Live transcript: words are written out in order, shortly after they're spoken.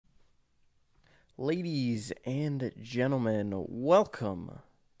Ladies and gentlemen, welcome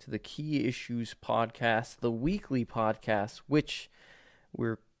to the Key Issues Podcast, the weekly podcast, which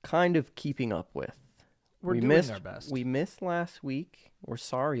we're kind of keeping up with. We're doing our best. We missed last week. We're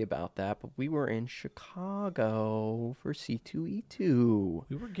sorry about that, but we were in Chicago for C2E2.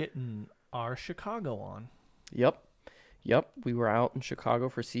 We were getting our Chicago on. Yep. We were out in Chicago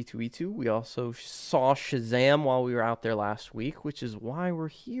for C2E2. We also saw Shazam while we were out there last week, which is why we're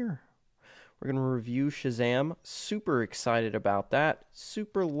here. We're going to review Shazam. Super excited about that.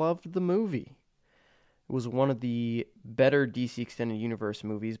 Super loved the movie. It was one of the better DC Extended Universe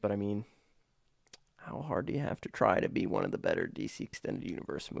movies, but I mean, how hard do you have to try to be one of the better DC Extended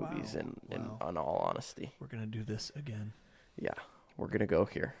Universe movies in all honesty? We're going to do this again. Yeah, we're going to go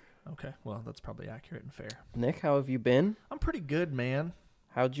here. Okay, well, that's probably accurate and fair. Nick, how have you been? I'm pretty good, man.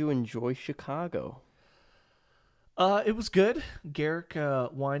 How'd you enjoy Chicago? It was good. Garrick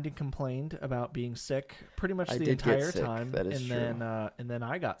whined and complained about being sick pretty much the entire time. That is true. And then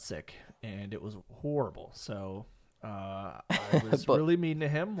I got sick, and it was horrible. So I was really mean to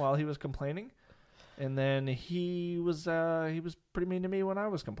him while he was complaining, and then he was pretty mean to me when I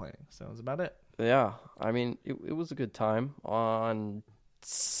was complaining. So that was about it. Yeah, I mean, it was a good time. On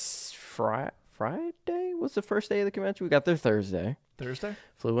Friday was the first day of the convention. We got there Thursday.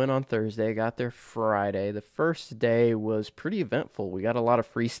 Flew in on Thursday, got there Friday. The first day was pretty eventful. We got a lot of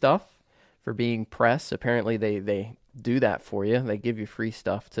free stuff for being press. Apparently they do that for you. They give you free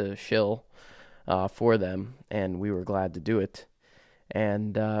stuff to shill for them, and we were glad to do it.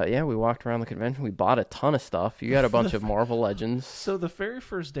 And we walked around the convention. We bought a ton of stuff. You got a bunch of Marvel Legends. So the very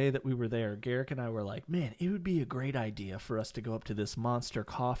first day that we were there, Garrick and I were like, man, it would be a great idea for us to go up to this Monster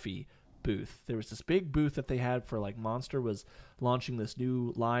Coffee booth. There was this big booth that they had for, like, Monster was launching this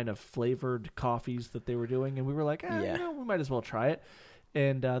new line of flavored coffees that they were doing, and we were like, we might as well try it.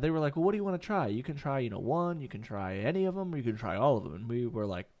 And they were like, well, what do you want to try? You can try, one, you can try any of them, or you can try all of them. And we were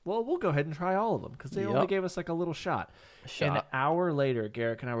like, well, we'll go ahead and try all of them, because they only gave us like a little shot. And an hour later,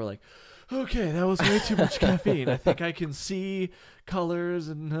 Garrick and I were like, okay, that was way too much caffeine. I think I can see colors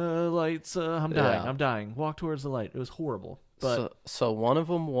and lights. I'm dying. Walk towards the light. It was horrible. But so one of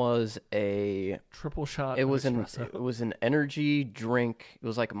them was a triple shot. It was an energy drink. It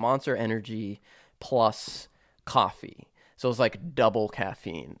was like Monster Energy plus coffee. So it was like double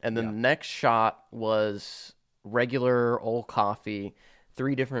caffeine. And then the next shot was regular old coffee,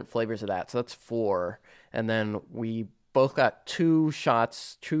 3 different flavors of that. So that's 4. And then we both got 2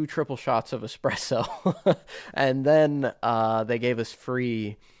 triple shots of espresso. And then they gave us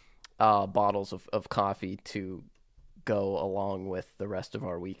free bottles of coffee to go along with the rest of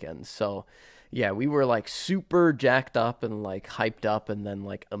our weekends. So yeah, we were like super jacked up and like hyped up, and then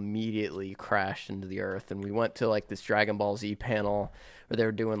like immediately crashed into the earth. And we went to like this Dragon Ball Z panel where they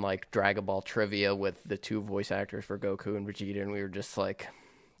were doing like Dragon Ball trivia with the 2 voice actors for Goku and Vegeta, and we were just like,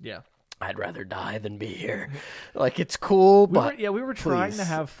 I'd rather die than be here. Like, it's cool, but we were trying to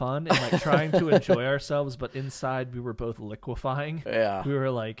have fun and like trying to enjoy ourselves, but inside we were both liquefying. Yeah, we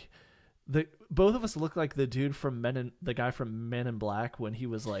were like, both of us looked like the dude from the guy from Men in Black when he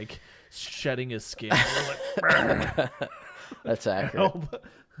was like shedding his skin. Like, that's accurate.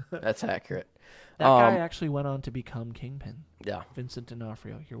 That's accurate. That guy actually went on to become Kingpin. Yeah, Vincent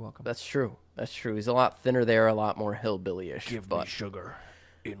D'Onofrio. You're welcome. That's true. He's a lot thinner there, a lot more hillbilly-ish. Give me sugar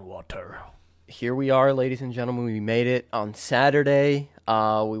in water. Here we are, ladies and gentlemen. We made it on Saturday.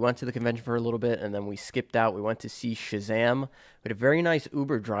 We went to the convention for a little bit, and then we skipped out. We went to see Shazam. We had a very nice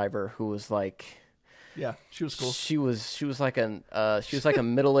Uber driver who was like, yeah, she was cool. She was like a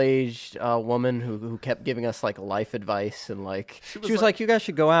middle-aged woman who kept giving us like life advice, and like she was like, you guys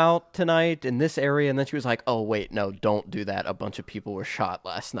should go out tonight in this area. And then she was like, oh wait, no, don't do that. A bunch of people were shot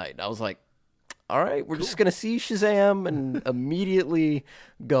last night. And I was like, all right, we're just going to see Shazam and immediately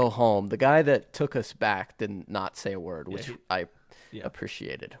go home. The guy that took us back did not say a word, which I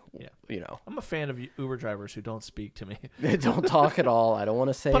appreciated. Yeah. I'm a fan of Uber drivers who don't speak to me. They don't talk at all. I don't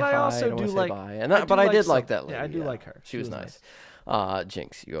want to say hi. I don't want to say bye. But I did like that lady. Yeah, I do like her. She was nice.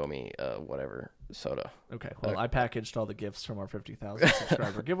 Jinx, you owe me whatever soda. Okay. Well, I packaged all the gifts from our 50,000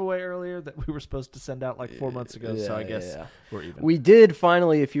 subscriber giveaway earlier that we were supposed to send out like 4 months ago. So I guess we're even. We did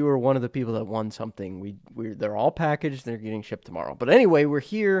finally. If you were one of the people that won something, they're all packaged. They're getting shipped tomorrow. But anyway, we're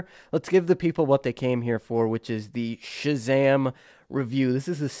here. Let's give the people what they came here for, which is the Shazam review. This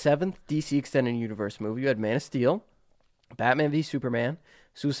is the 7th DC Extended Universe movie. You had Man of Steel, Batman v Superman,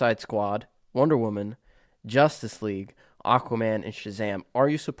 Suicide Squad, Wonder Woman, Justice League, Aquaman, and Shazam. Are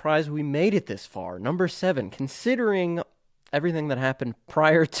you surprised we made it this far? Number 7, considering everything that happened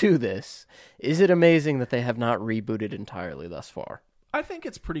prior to this, is it amazing that they have not rebooted entirely thus far? I think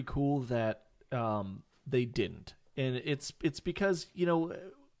it's pretty cool that they didn't, and it's because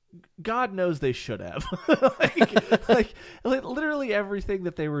God knows they should have. like literally everything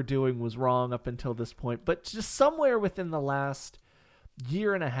that they were doing was wrong up until this point. But just somewhere within the last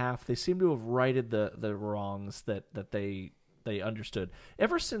year and a half, they seem to have righted the wrongs that they understood.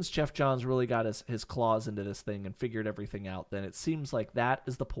 Ever since Jeff Johns really got his claws into this thing and figured everything out, then it seems like that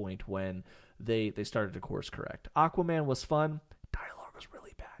is the point when they started to course correct. Aquaman was fun. Dialogue was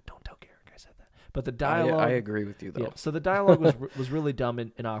really bad. Don't tell Garrick I said that. But the dialogue... I agree with you, though. Yeah, so the dialogue was really dumb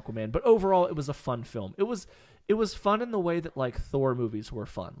in Aquaman. But overall, it was a fun film. It was fun in the way that, like, Thor movies were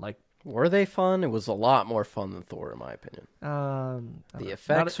fun. Like, were they fun? It was a lot more fun than Thor, in my opinion. The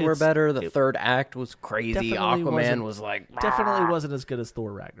effects were better. The third act was crazy. Aquaman was like... Definitely wasn't as good as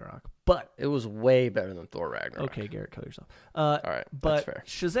Thor Ragnarok. But... it was way better than Thor Ragnarok. Okay, Garrett, kill yourself. All right, but that's fair.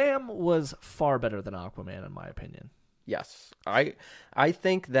 Shazam was far better than Aquaman, in my opinion. Yes. I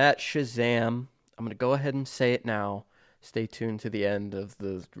think that Shazam... I'm going to go ahead and say it now. Stay tuned to the end of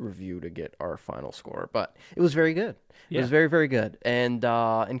the review to get our final score. But it was very good. It was very, very good. And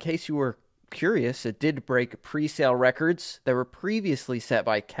in case you were curious, it did break pre-sale records that were previously set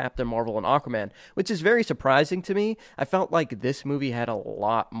by Captain Marvel and Aquaman, which is very surprising to me. I felt like this movie had a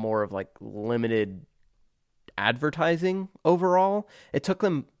lot more of like limited advertising overall. It took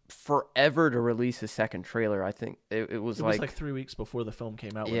them forever to release a second trailer. I think it was like 3 weeks before the film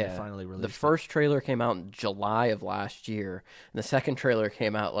came out when they finally released the first trailer came out in July of last year, and the second trailer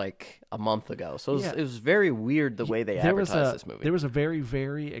came out like a month ago. So it was very weird the way they advertised this movie. There was a very,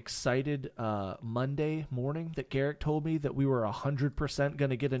 very excited Monday morning that Garrick told me that we were 100% going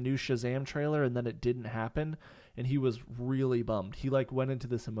to get a new Shazam trailer, and then it didn't happen. And he was really bummed. He like went into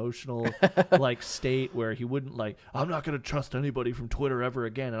this emotional like state where he wouldn't I'm not going to trust anybody from Twitter ever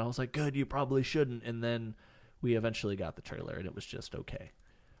again. And I was like, good, you probably shouldn't. And then we eventually got the trailer and it was just okay.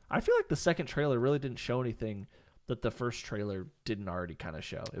 I feel like the second trailer really didn't show anything that the first trailer didn't already kind of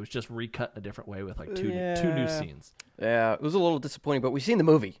show. It was just recut in a different way with like two new scenes. Yeah, it was a little disappointing, but we've seen the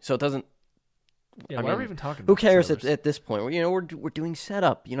movie, so it doesn't... Yeah, why are we even talking about who cares at this point? We're doing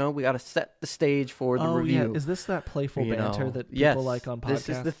setup. We got to set the stage for the review. Yeah. Is this that playful banter that people like on podcasts? This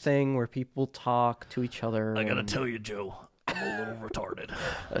is the thing where people talk to each other. I got to tell you, Joe, I'm a little retarded.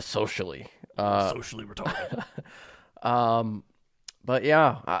 Socially. Socially retarded. But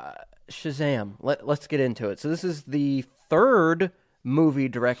yeah, Shazam. Let's get into it. So this is the third movie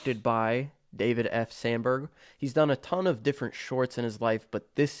directed by David F. Sandberg. He's done a ton of different shorts in his life,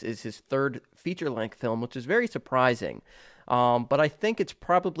 but this is his third feature-length film, which is very surprising. But I think it's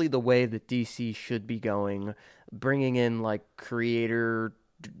probably the way that DC should be going, bringing in like creator,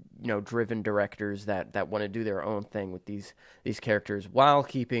 driven directors that want to do their own thing with these characters while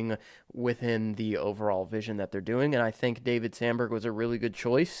keeping within the overall vision that they're doing. And I think David Sandberg was a really good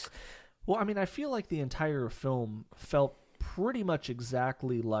choice. Well, I mean, I feel like the entire film felt pretty much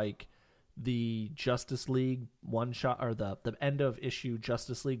exactly like the Justice League one shot, or the end of issue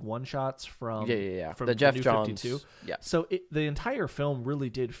Justice League one shots from from the Jeff New Johns 52. Yeah. So the entire film really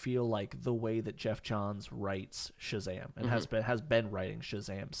did feel like the way that Jeff Johns writes Shazam and has been writing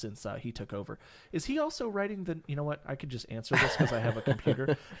Shazam since he took over. Is he also writing the? You know what? I could just answer this because I have a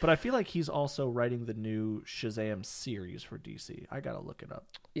computer, but I feel like he's also writing the new Shazam series for DC. I gotta look it up.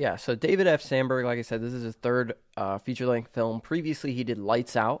 Yeah. So David F. Sandberg, like I said, this is his third feature-length film. Previously, he did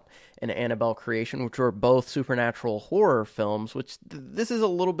Lights Out and Annabelle Creation, which were both supernatural horror films, which this is a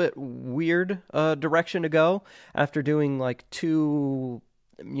little bit weird direction to go after doing like two,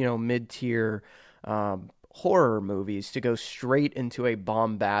 mid-tier horror movies, to go straight into a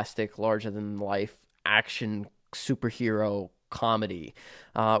bombastic, larger-than-life action superhero comedy,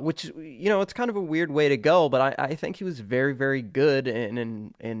 which, it's kind of a weird way to go, but I think he was very, very good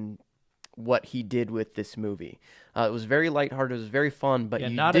in what he did with this movie. It was very lighthearted. It was very fun, but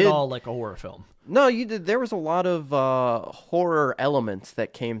not at all like a horror film. No, you did. There was a lot of horror elements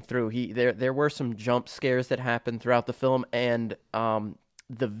that came through. There were some jump scares that happened throughout the film, and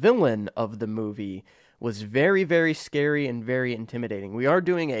the villain of the movie was very, very scary and very intimidating. We are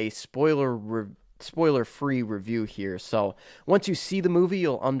doing a spoiler-free review here, so once you see the movie,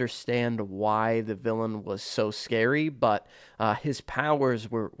 you'll understand why the villain was so scary, but his powers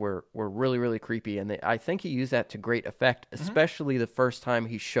were really, really creepy, and I think he used that to great effect, especially the first time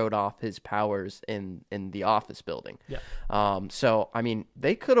he showed off his powers in the office building. Yeah. So, I mean,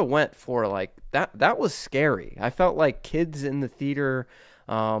 they could have went for, like, that was scary. I felt like kids in the theater...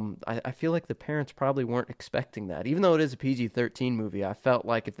 I feel like the parents probably weren't expecting that. Even though it is a PG-13 movie, I felt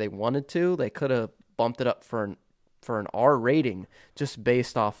like if they wanted to, they could have bumped it up for an R rating just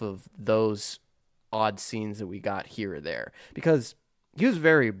based off of those odd scenes that we got here or there. Because he was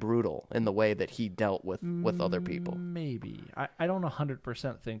very brutal in the way that he dealt with other people. Maybe. I don't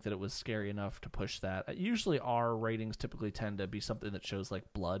 100% think that it was scary enough to push that. Usually our ratings typically tend to be something that shows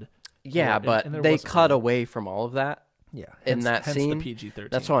like blood. Yeah, but and there they wasn't cut really. away from all of that. Yeah, In hence- that hence scene, the PG-13.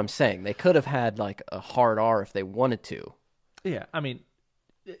 That's what I'm saying. They could have had like a hard R if they wanted to. Yeah, I mean,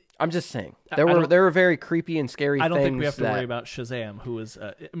 I'm just saying I there don't- were very creepy and scary I don't things think we have to that worry about Shazam, who is.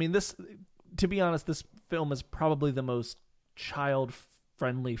 I mean, this. To be honest, this film is probably the most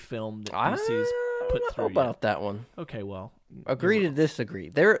child-friendly film that I DC's put don't through know yet. about that one. Okay, well, Agree to disagree.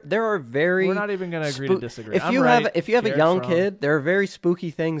 There are very. we're not even going to agree to disagree. If I'm you right, have a Garrett's young wrong. kid, there are very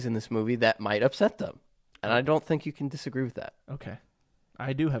spooky things in this movie that might upset them, and I don't think you can disagree with that. Okay,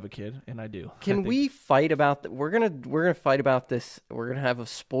 I do have a kid, and I do. I Can think- we fight about that? We're gonna fight about this. We're gonna have a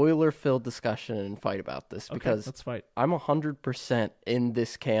spoiler-filled discussion and fight about this Okay, because let's fight. I'm 100% in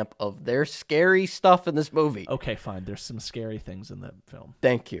this camp of there's scary stuff in this movie. Okay, fine. There's some scary things in the film.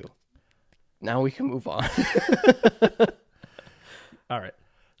 Thank you. Now we can move on. All right.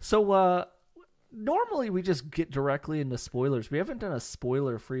 So normally we just get directly into spoilers. We haven't done a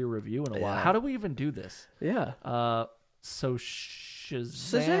spoiler-free review in a while. Yeah. How do we even do this? Yeah. So Shazam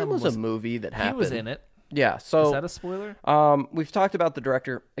Shazam was a movie that he happened. was in it. Yeah. Is So that a spoiler? we've talked about the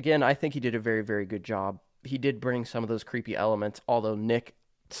director. Again, I think he did a very, very good job. He did bring some of those creepy elements, although Nick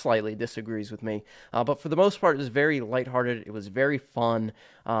slightly disagrees with me. But for the most part, it was very lighthearted. It was very fun.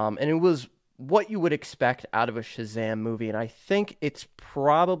 And it was what you would expect out of a Shazam movie. And I think it's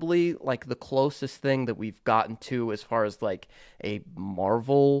probably like the closest thing that we've gotten to as far as like a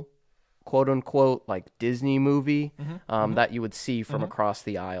Marvel, quote unquote, like Disney movie that you would see from across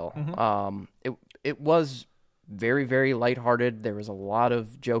the aisle. It was very, very lighthearted. There was a lot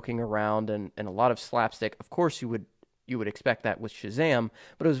of joking around and a lot of slapstick. Of course, you would expect that with Shazam,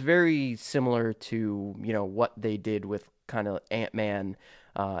 but it was very similar to what they did with kind of Ant-Man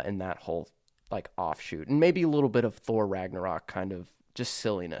and that whole like offshoot, and maybe a little bit of Thor Ragnarok, kind of just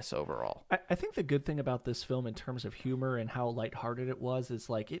silliness overall. I think the good thing about this film in terms of humor and how lighthearted it was is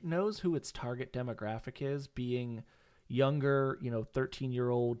like it knows who its target demographic is, being younger,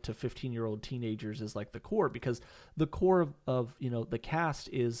 13-year-old to 15-year-old teenagers is like the core, because the core of the cast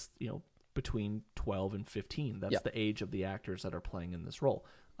is, between 12 and 15. That's Yep. the age of the actors that are playing in this role.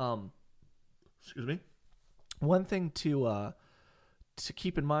 Excuse me. One thing to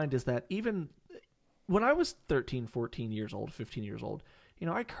keep in mind is that even when I was 13, 14 years old, 15 years old,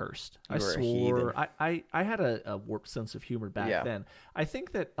 I cursed. I You were a swore. heathen. I had a warped sense of humor back Yeah. then. I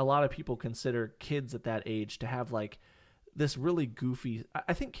think that a lot of people consider kids at that age to have like this really goofy.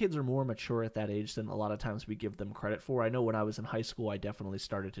 I think kids are more mature at that age than a lot of times we give them credit for. I know when I was in high school, I definitely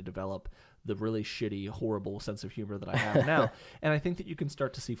started to develop the really shitty, horrible sense of humor that I have now. And I think that you can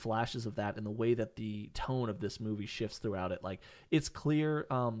start to see flashes of that in the way that the tone of this movie shifts throughout it. Like it's clear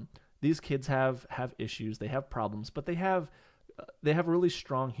these kids have issues, they have problems, but they have really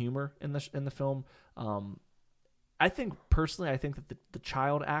strong humor in the film. I think that the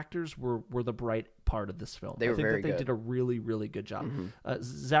child actors were the bright part of this film. They were I think very that they good. did a really, really good job.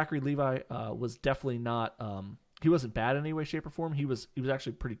 Zachary Levi was definitely not. He wasn't bad in any way, shape, or form. He was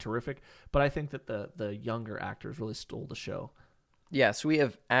actually pretty terrific. But I think that the younger actors really stole the show. Yeah, so we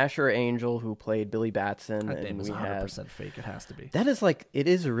have Asher Angel, who played Billy Batson, That name and is we 100% have fake. It has to be. that is like it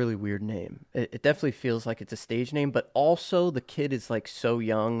is a really weird name. It definitely feels like it's a stage name, but also the kid is like so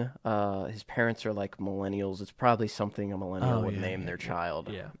young. His parents are like millennials. It's probably something a millennial would name their child.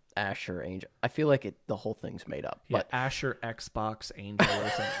 Yeah. Asher Angel. I feel like the whole thing's made up. Yeah, But Asher Xbox Angel or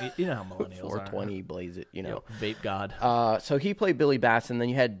something. You know how millennials 420 blaze it, are. Vape God. So he played Billy Batson. Then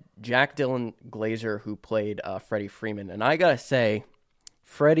you had Jack Dylan Glazer, who played Freddie Freeman. And I gotta say,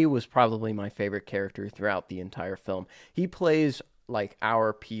 Freddie was probably my favorite character throughout the entire film. He plays like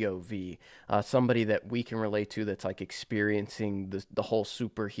our POV, somebody that we can relate to, that's like experiencing the whole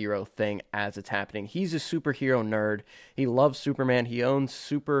superhero thing as it's happening. He's a superhero nerd. He loves Superman. He owns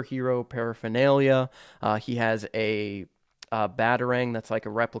superhero paraphernalia. He has a Batarang that's like a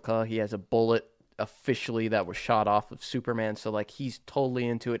replica. He has a bullet officially that was shot off of Superman, so like he's totally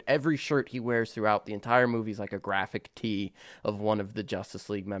into it. Every shirt he wears throughout the entire movie is like a graphic tee of one of the Justice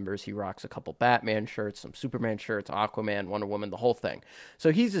League members. He rocks a couple Batman shirts, some Superman shirts, Aquaman, Wonder Woman, the whole thing.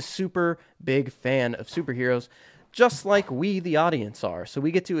 So he's a super big fan of superheroes, just like we, the audience, are. So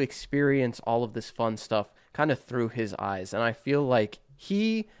we get to experience all of this fun stuff kind of through his eyes, and I feel like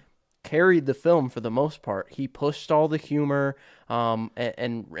he carried the film for the most part. He pushed all the humor,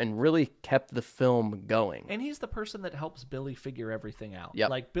 and really kept the film going. And he's the person that helps Billy figure everything out. Yep.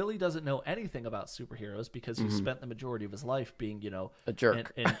 Like, Billy doesn't know anything about superheroes because he spent the majority of his life being, A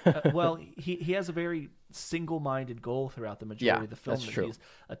jerk. Well, he has a very single-minded goal throughout the majority of the film that's that true. he's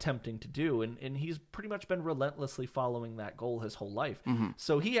attempting to do. And he's pretty much been relentlessly following that goal his whole life.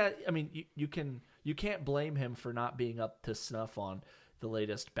 So you can't blame him for not being up to snuff on the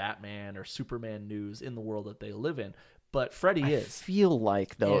latest Batman or Superman news in the world that they live in. But Freddy I is. feel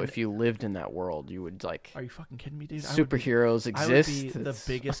like, though, And- if you lived in that world, you would, like, Are you fucking kidding me, dude? superheroes I would exist. be the It's-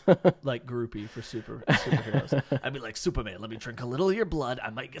 biggest like groupie for superheroes. I'd be like, Superman, let me drink a little of your blood. I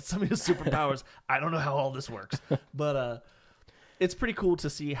might get some of your superpowers. I don't know how all this works, but it's pretty cool to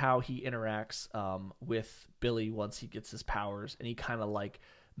see how he interacts with Billy once he gets his powers, and he kind of like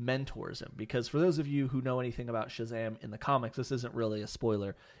mentors him. Because for those of you who know anything about Shazam in the comics, this isn't really a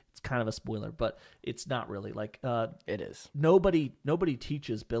spoiler. It's kind of a spoiler, but it's not really. Like It is. nobody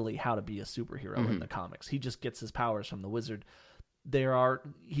teaches Billy how to be a superhero in the comics. He just gets his powers from the wizard. The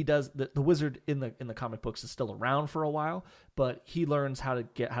wizard in the comic books is still around for a while, but he learns how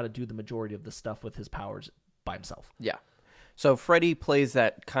to do the majority of the stuff with his powers by himself. Yeah. So Freddy plays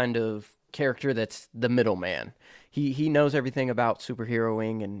that kind of character that's the middleman. He knows everything about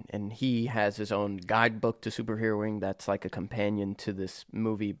superheroing, and he has his own guidebook to superheroing that's like a companion to this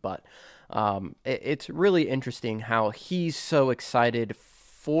movie. But it's really interesting how he's so excited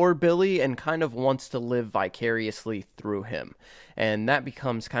for Billy and kind of wants to live vicariously through him. And that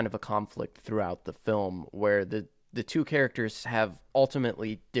becomes kind of a conflict throughout the film, where the two characters have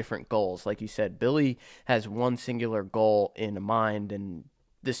ultimately different goals. Like you said, Billy has one singular goal in mind, and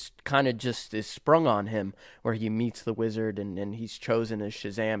this kind of just is sprung on him where he meets the wizard and he's chosen as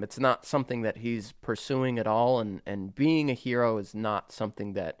Shazam. It's not something that he's pursuing at all, and being a hero is not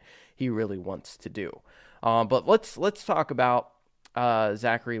something that he really wants to do. But let's talk about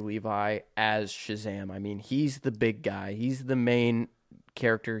Zachary Levi as Shazam. I mean, he's the big guy. He's the main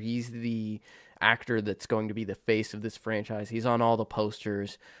character. He's the actor that's going to be the face of this franchise. He's on all the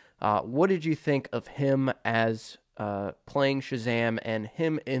posters. What did you think of him as playing Shazam, and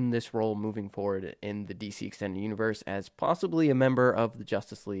him in this role moving forward in the DC Extended Universe as possibly a member of the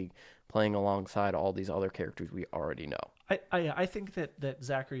Justice League, playing alongside all these other characters we already know? I think that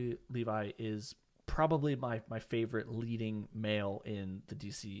Zachary Levi is probably my favorite leading male in the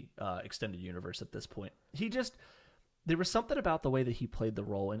DC Extended Universe at this point. There was something about the way that he played the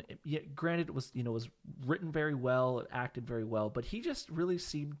role, and granted, it was written very well, it acted very well, but he just really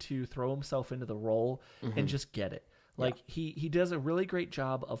seemed to throw himself into the role and just get it. Like he does a really great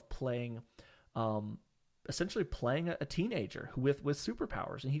job of playing, essentially playing a teenager with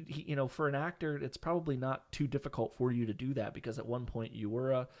superpowers, and he for an actor, it's probably not too difficult for you to do that because at one point you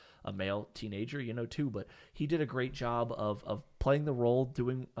were a male teenager, too. But he did a great job of playing the role,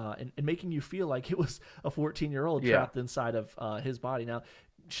 doing and making you feel like it was a 14-year-old trapped inside of his body. Now,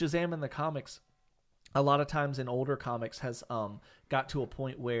 Shazam in the comics, a lot of times in older comics, has got to a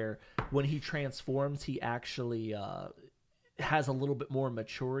point where when he transforms, he actually has a little bit more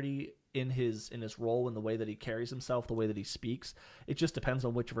maturity in his role, in the way that he carries himself, the way that he speaks. It just depends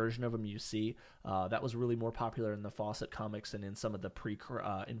on which version of him you see. That was really more popular in the Fawcett comics and in some of the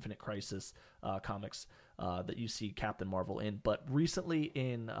pre-Infinite Crisis comics that you see Captain Marvel in. But recently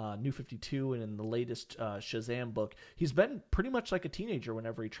in New 52 and in the latest Shazam book, he's been pretty much like a teenager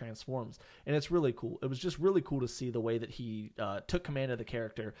whenever he transforms. And it's really cool. It was just really cool to see the way that he took command of the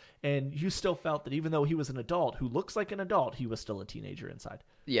character. And you still felt that even though he was an adult who looks like an adult, he was still a teenager inside.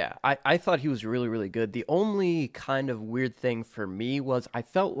 Yeah, I thought he was really, really good. The only kind of weird thing for me was I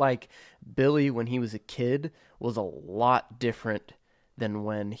felt like Billy, when he was a kid, was a lot different than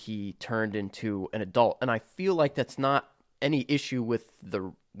when he turned into an adult. And I feel like that's not any issue with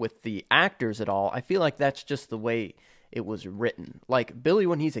the actors at all. I feel like that's just the way it was written. Like, Billy,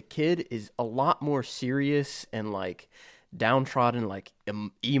 when he's a kid, is a lot more serious and like downtrodden, like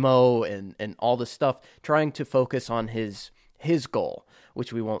emo and all this stuff, trying to focus on his goal,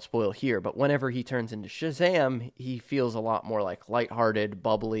 which we won't spoil here. But whenever he turns into Shazam, he feels a lot more like lighthearted,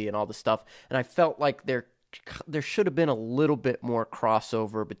 bubbly, and all this stuff. And I felt like there should have been a little bit more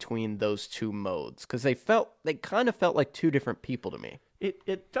crossover between those two modes, because they kind of felt like two different people to me.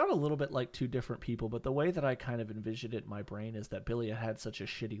 It felt a little bit like two different people, but the way that I kind of envisioned it in my brain is that Billy had such a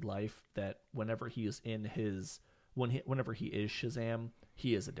shitty life that whenever he is whenever he is Shazam,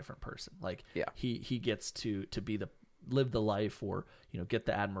 he is a different person. Like, he gets to live the life, or get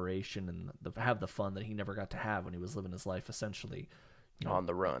the admiration and have the fun that he never got to have when he was living his life essentially On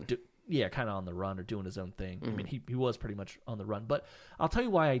the run. yeah, kind of on the run or doing his own thing. I mean, he was pretty much on the run. But I'll tell you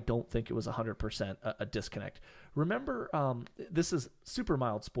why I don't think it was 100% a disconnect. Remember, this is super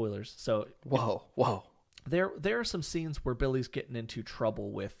mild spoilers, so Whoa. there are some scenes where Billy's getting into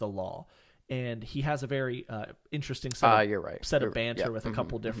trouble with the law, and he has a very interesting set of banter with a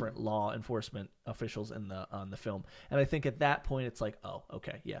couple different law enforcement officials on the film. And I think at that point it's like, oh,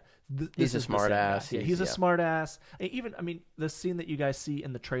 okay, yeah, he's a smart ass. Yeah, he's a smart ass. Even, I mean, the scene that you guys see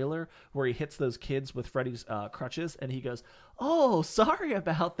in the trailer where he hits those kids with Freddy's crutches, and he goes, "Oh, sorry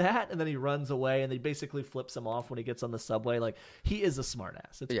about that," and then he runs away, and he basically flips him off when he gets on the subway. Like, he is a smart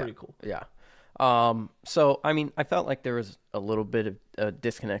ass. It's pretty cool. Yeah. So, I mean, I felt like there was a little bit of a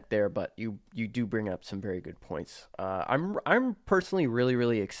disconnect there, but you do bring up some very good points. I'm personally really,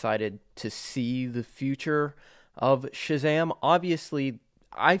 really excited to see the future of Shazam. Obviously,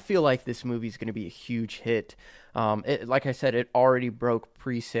 I feel like this movie is going to be a huge hit. Like I said, it already broke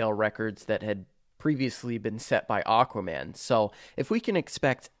pre-sale records that had previously been set by Aquaman. So if we can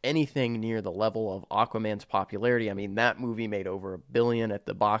expect anything near the level of Aquaman's popularity, I mean, that movie made over $1 billion at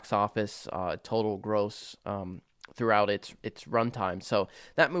the box office, total gross throughout its runtime. So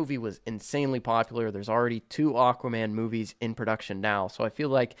that movie was insanely popular. There's already 2 Aquaman movies in production now. So I feel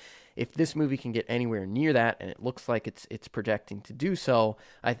like if this movie can get anywhere near that, and it looks like it's projecting to do so,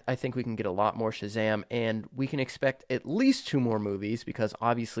 I think we can get a lot more Shazam, and we can expect at least 2 more movies, because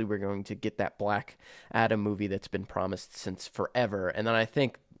obviously we're going to get that Black Adam movie that's been promised since forever. And then I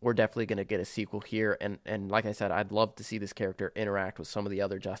think we're definitely going to get a sequel here. And like I said, I'd love to see this character interact with some of the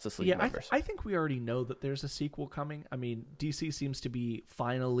other Justice League members. I think we already know that there's a sequel coming. I mean, DC seems to be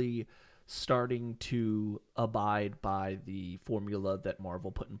finally starting to abide by the formula that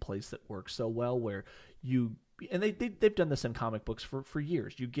Marvel put in place that works so well, where they've done this in comic books for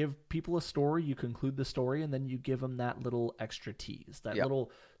years. You give people a story, you conclude the story, and then you give them that little extra tease, that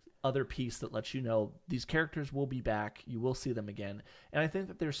little other piece that lets you know these characters will be back, you will see them again. And I think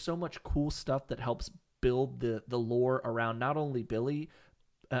that there's so much cool stuff that helps build the lore around not only Billy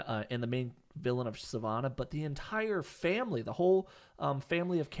and the main villain of Savannah, but the entire family, the whole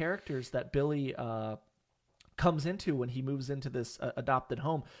family of characters that Billy comes into when he moves into this adopted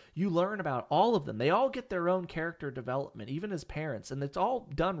home. You learn about all of them. They all get their own character development, even his parents, and it's all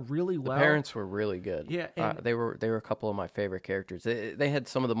done really well. The parents were really good. Yeah, they were a couple of my favorite characters. They had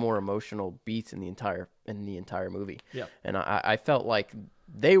some of the more emotional beats in the entire movie. Yeah, and I felt like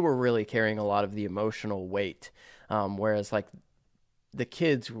they were really carrying a lot of the emotional weight, whereas like the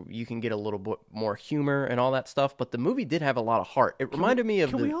kids, you can get a little bit more humor and all that stuff, but the movie did have a lot of heart. It reminded me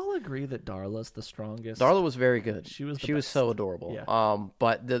of. Can we all agree that Darla's the strongest? Darla was very good. She was so adorable. Yeah.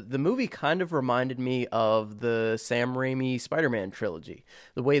 But the movie kind of reminded me of the Sam Raimi Spider-Man trilogy,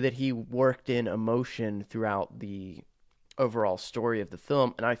 the way that he worked in emotion throughout the overall story of the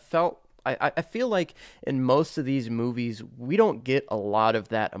film, and I feel like in most of these movies, we don't get a lot of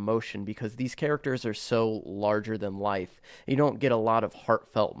that emotion because these characters are so larger than life. You don't get a lot of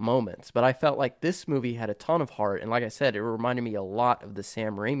heartfelt moments. But I felt like this movie had a ton of heart. And like I said, it reminded me a lot of the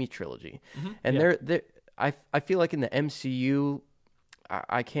Sam Raimi trilogy. Mm-hmm. And I feel like in the MCU,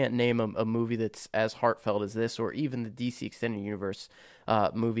 I can't name a movie that's as heartfelt as this, or even the DC Extended Universe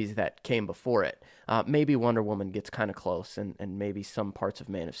movies that came before it. Maybe Wonder Woman gets kind of close, and maybe some parts of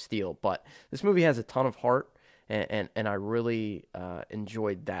Man of Steel. But this movie has a ton of heart, and I really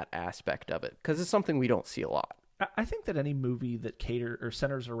enjoyed that aspect of it, because it's something we don't see a lot. I think that any movie that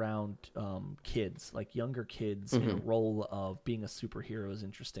centers around kids, like younger kids, in a role of being a superhero is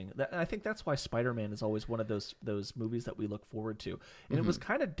interesting. I think that's why Spider-Man is always one of those movies that we look forward to. And it was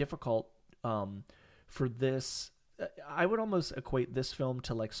kind of difficult for this. I would almost equate this film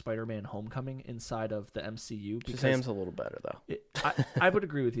to like Spider-Man Homecoming inside of the MCU. Shazam's a little better, though. I would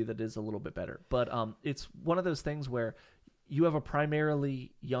agree with you that it is a little bit better. But it's one of those things where you have a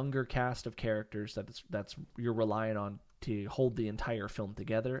primarily younger cast of characters that's you're relying on to hold the entire film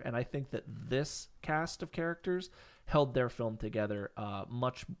together, and I think that this cast of characters held their film together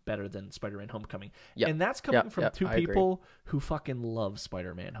much better than Spider-Man Homecoming. Yep. And that's coming from two people who fucking love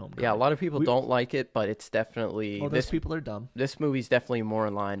Spider-Man Homecoming. Yeah, a lot of people don't like it, but it's definitely... Well, those people are dumb. This movie's definitely more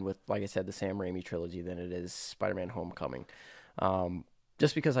in line with, like I said, the Sam Raimi trilogy than it is Spider-Man Homecoming.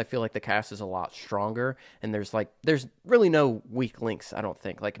 Just because I feel like the cast is a lot stronger, and there's really no weak links, I don't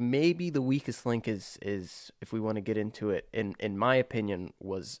think. Like, maybe the weakest link is if we want to get into it, in my opinion,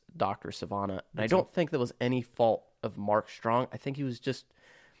 was Dr. Savannah. And I don't think that was any fault of Mark Strong. I think he was just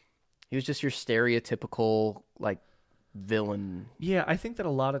your stereotypical, like, villain. Yeah, I think that a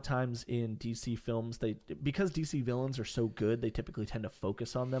lot of times in DC films, because DC villains are so good, they typically tend to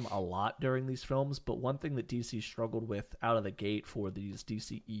focus on them a lot during these films. But one thing that DC struggled with out of the gate for these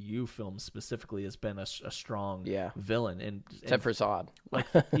DC EU films specifically has been a strong villain, Except for Zod. Like,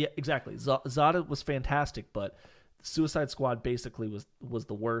 yeah, exactly. Zod was fantastic, but Suicide Squad basically was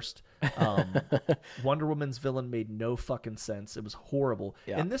the worst. Wonder Woman's villain made no fucking sense. It was horrible.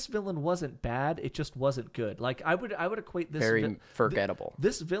 Yeah. And this villain wasn't bad. It just wasn't good. Like I would equate this very forgettable.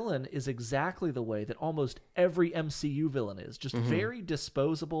 This villain is exactly the way that almost every MCU villain is. Just very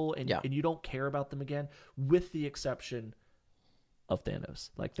disposable, and you don't care about them again, with the exception of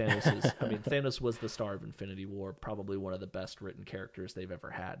Thanos. Like Thanos was the star of Infinity War, probably one of the best written characters they've ever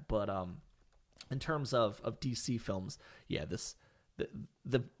had. But in terms of DC films, yeah,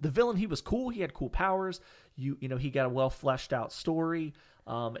 the villain, he was cool. He had cool powers. You know, he got a well fleshed out story.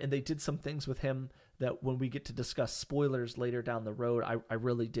 And they did some things with him that when we get to discuss spoilers later down the road, I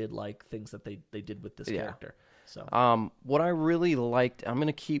really did like things that they did with this character. So, what I really liked, I'm going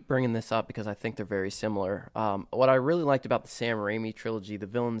to keep bringing this up because I think they're very similar. What I really liked about the Sam Raimi trilogy, the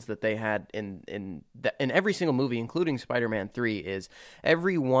villains that they had in every single movie, including Spider-Man 3, is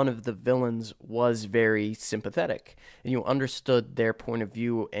every one of the villains was very sympathetic. And you understood their point of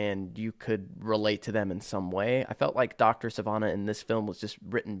view and you could relate to them in some way. I felt like Dr. Sivana in this film was just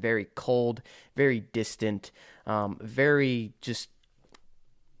written very cold, very distant, very just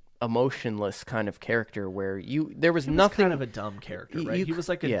emotionless kind of character where there was nothing. Kind of a dumb character, right? He was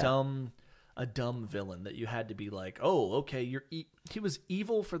like a dumb villain that you had to be like, oh, okay, he was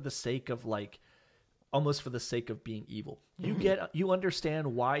evil for the sake of like, almost for the sake of being evil. You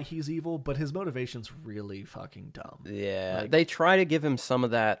understand why he's evil, but his motivation's really fucking dumb. Yeah, like, they try to give him some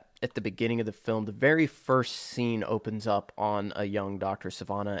of that at the beginning of the film. The very first scene opens up on a young Dr.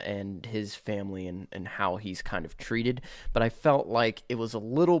 Sivana and his family and how he's kind of treated. But I felt like it was a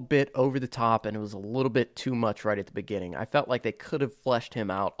little bit over the top and it was a little bit too much right at the beginning. I felt like they could have fleshed him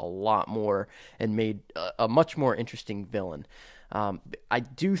out a lot more and made a much more interesting villain. I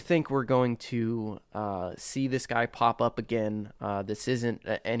do think we're going to see this guy pop up again. This isn't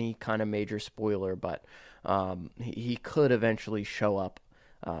any kind of major spoiler, but he could eventually show up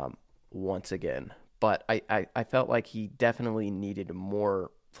once again. But I felt like he definitely needed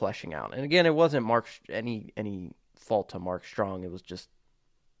more fleshing out. And again, it wasn't any fault to Mark Strong. It was just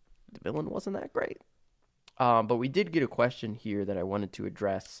the villain wasn't that great. But we did get a question here that I wanted to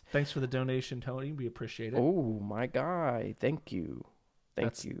address. Thanks for the donation, Tony. We appreciate it. Oh, my guy. Thank you.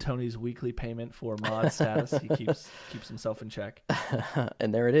 That's Tony's weekly payment for mod status. He keeps himself in check.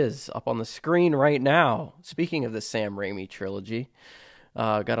 And there it is, up on the screen right now. Speaking of the Sam Raimi trilogy,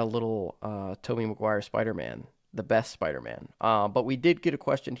 got a little Tobey Maguire Spider-Man, the best Spider-Man. But we did get a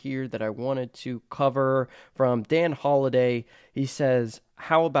question here that I wanted to cover from Dan Holiday. He says,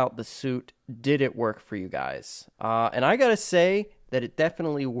 how about the suit? Did it work for you guys? And I gotta say that it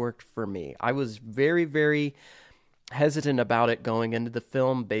definitely worked for me. I was very, very hesitant about it going into the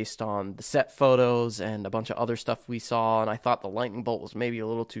film based on the set photos and a bunch of other stuff we saw, and I thought the lightning bolt was maybe a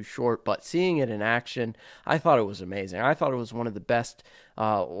little too short, but seeing it in action, I thought it was amazing. I thought it was one of the best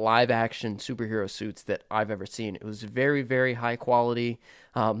live-action superhero suits that I've ever seen. It was very, very high quality.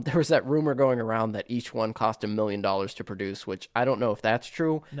 There was that rumor going around that each one cost $1 million to produce, which I don't know if that's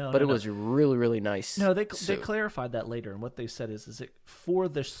true, but it was really, really nice. No, they clarified that later, and what they said is it for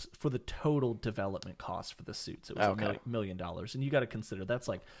the total development cost for the suits, it was $1 million, and you got to consider that's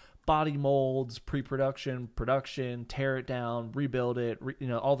like body molds, pre-production, production, tear it down, rebuild it,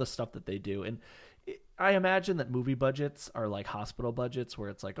 all the stuff that they do. And I imagine that movie budgets are like hospital budgets where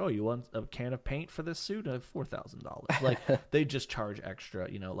it's like, oh, you want a can of paint for this suit? $4,000. Like they just charge extra,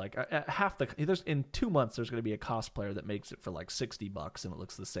 like half in 2 months, there's going to be a cosplayer that makes it for like $60 and it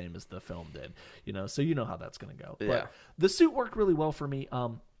looks the same as the film did, so you know how that's going to go. Yeah. But the suit worked really well for me.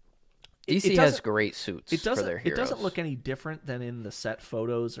 DC has great suits for their heroes. It doesn't look any different than in the set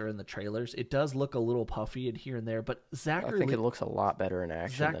photos or in the trailers. It does look a little puffy in here and there, but I think it looks a lot better in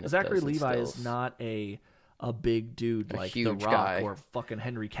action than Zachary it does Levi is not a big dude like The Rock guy. Or fucking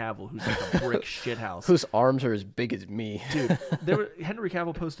Henry Cavill, who's like a brick shithouse. Whose arms are as big as me. Dude, Henry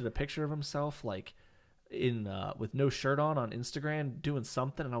Cavill posted a picture of himself like in with no shirt on Instagram doing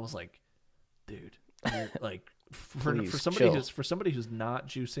something, and I was like, dude, like for somebody who's not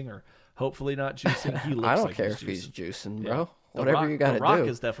juicing or hopefully not juicing, he looks like I don't care if he's juicing, bro. Yeah. Whatever you got to do. The Rock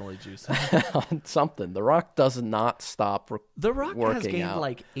is definitely juicing. Something. The Rock does not stop The Rock has gained out.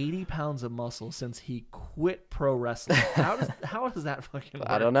 like 80 pounds of muscle since he quit pro wrestling. How does that fucking work?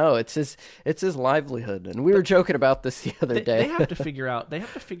 I don't know. It's his livelihood, and we were joking about this the other day. They have to figure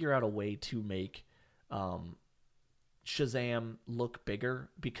out a way to make Shazam look bigger,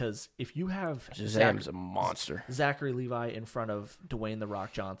 because if you have Shazam's a monster. Zachary Levi in front of Dwayne The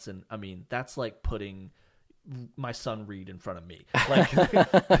Rock Johnson, I mean, that's like putting my son Reed in front of me. Like,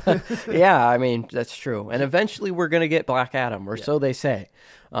 yeah, I mean, that's true. And eventually we're going to get Black Adam, or so they say.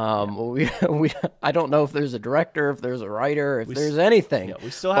 I don't know if there's a director, if there's a writer, if there's anything. Yeah, we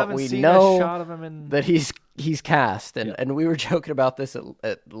still haven't seen a shot of him in... that he's cast. And we were joking about this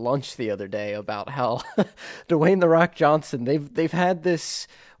at lunch the other day about how Dwayne The Rock Johnson, they've had this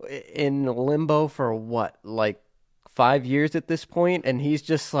in limbo for what, like 5 years at this point, and he's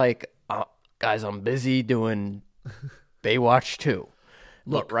just like, guys, I'm busy doing Baywatch 2.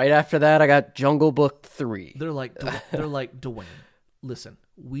 Look, right after that, I got Jungle Book 3. They're like, Dwayne, listen,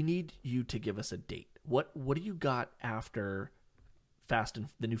 we need you to give us a date. What do you got after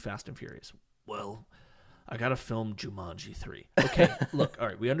the new Fast and Furious? Well, I got to film Jumanji 3. Okay, look, all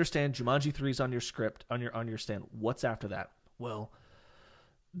right, we understand Jumanji 3 is on your script, on your stand. What's after that? Well,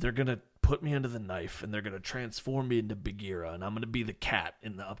 they're going to put me under the knife, and they're going to transform me into Bagheera, and I'm going to be the cat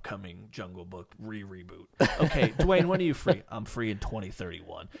in the upcoming Jungle Book reboot. Okay, Dwayne, when are you free? I'm free in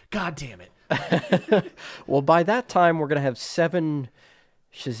 2031. God damn it. Well, by that time, we're going to have 7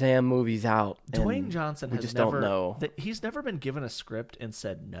 Shazam movies out. Dwayne Johnson don't know. He's never been given a script and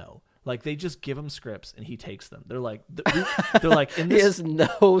said no. Like, they just give him scripts and he takes them. They're like in this, he has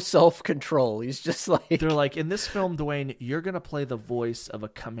no self-control. He's just like, they're like, in this film, Dwayne, you're gonna play the voice of a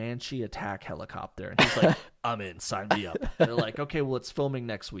Comanche attack helicopter. And he's like, I'm in, sign me up. They're like, okay, well, it's filming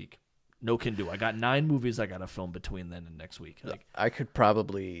next week. No can do. I got 9 movies I gotta film between then and next week. Like, I could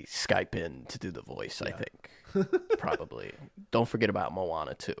probably Skype in to do the voice. Yeah. I think probably. Don't forget about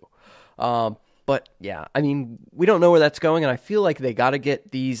Moana too. But yeah, I mean, we don't know where that's going, and I feel like they got to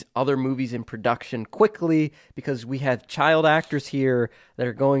get these other movies in production quickly, because we have child actors here that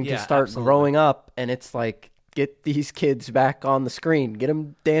are going to start growing up, and it's like, get these kids back on the screen, get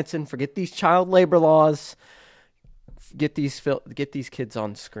them dancing, forget these child labor laws, get these kids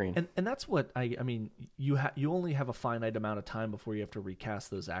on screen. And that's what I mean, you only have a finite amount of time before you have to recast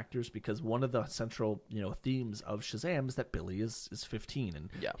those actors, because one of the central, themes of Shazam is that Billy is 15, and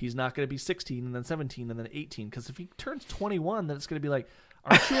he's not going to be 16 and then 17 and then 18, because if he turns 21, then it's going to be like,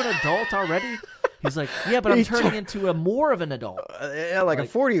 aren't you an adult already? He's like, yeah, but I'm turning into more of an adult. Like a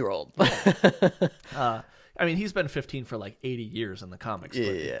 40-year-old. I mean, he's been 15 for like 80 years in the comics.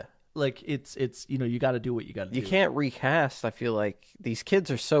 Yeah. Like, it's you got to do what you got to do. You can't recast. I feel like these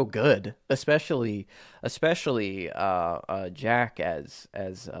kids are so good, especially Jack as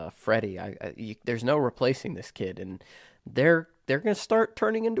Freddy. There's no replacing this kid, and they're going to start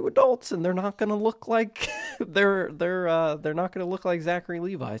turning into adults, and they're not going to look like they're not going to look like Zachary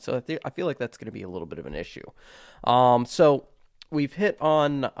Levi. So I feel like that's going to be a little bit of an issue. So we've hit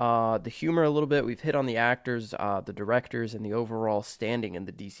on the humor a little bit. We've hit on the actors, the directors, and the overall standing in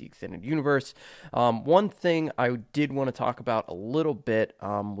the DC Extended Universe. One thing I did want to talk about a little bit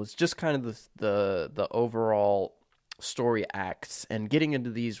was just kind of the overall story acts, and getting into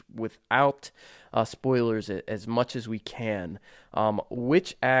these without spoilers as much as we can.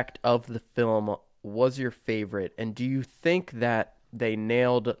 Which act of the film was your favorite, and do you think that they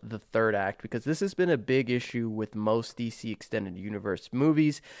nailed the third act? Because this has been a big issue with most DC Extended Universe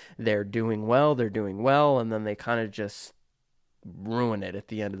movies. They're doing well, and then they kind of just ruin it at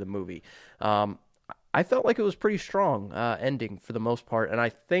the end of the movie. I felt like it was pretty strong ending for the most part, and I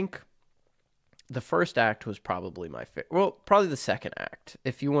think the first act was probably my favorite. Well, probably the second act,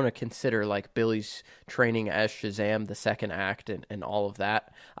 if you want to consider like Billy's training as Shazam, the second act and all of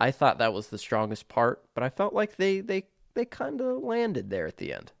that. I thought that was the strongest part, but I felt like they kind of landed there at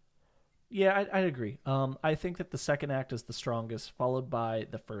the end. Yeah, I'd agree. I think that the second act is the strongest, followed by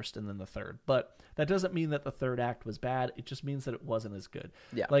the first and then the third. But that doesn't mean that the third act was bad. It just means that it wasn't as good.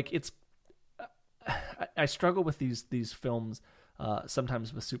 Yeah. Like, it's... I struggle with these films,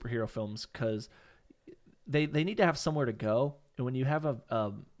 sometimes with superhero films, because they need to have somewhere to go. And when you have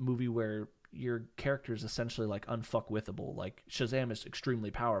a movie where your character is essentially like unfuckwithable, like Shazam is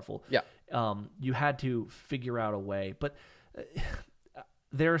extremely powerful. Yeah. You had to figure out a way, but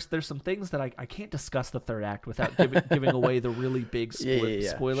there's some things that I can't discuss the third act without giving away the really big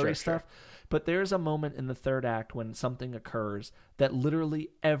spoilery stuff. Sure. But there's a moment in the third act when something occurs that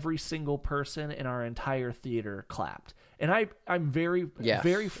literally every single person in our entire theater clapped. And I'm very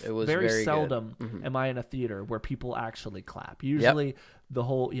seldom am I in a theater where people actually clap. Usually the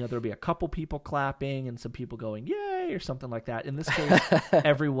whole, there'll be a couple people clapping and some people going, yay, or something like that. In this case,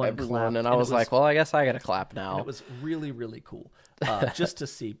 everyone clapped. And I was like, well, I guess I got to clap now. And it was really, really cool. just to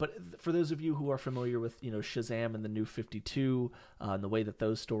see. But for those of you who are familiar with, Shazam and the New 52 and the way that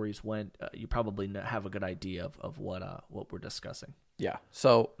those stories went, you probably have a good idea of what we're discussing. Yeah.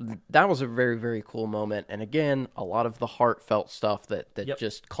 So that was a very, very cool moment. And again, a lot of the heartfelt stuff that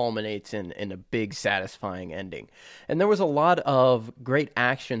just culminates in a big, satisfying ending. And there was a lot of great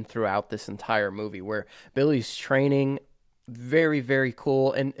action throughout this entire movie where Billy's training, very, very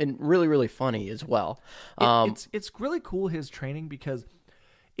cool and really, really funny as well. It's really cool, his training, because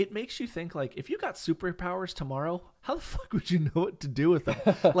it makes you think, like, if you got superpowers tomorrow, how the fuck would you know what to do with them?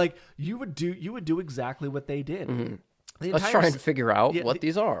 Like, you would do exactly what they did. Mm-hmm. Let's try and figure out what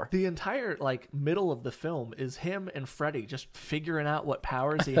these are. The entire middle of the film is him and Freddy just figuring out what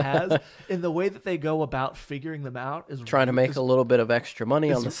powers he has, and the way that they go about figuring them out is trying to make a little bit of extra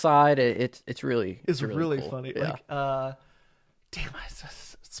money on the side. It's really cool. Funny. Yeah. Damn,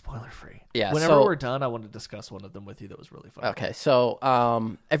 it's spoiler free. Yeah. Whenever we're done, I want to discuss one of them with you that was really funny. Okay,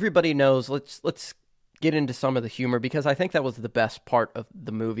 so everybody knows. Let's get into some of the humor, because I think that was the best part of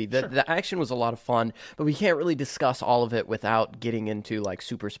the movie. The action was a lot of fun, but we can't really discuss all of it without getting into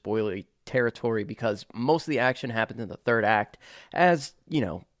super spoilery territory, because most of the action happens in the third act, as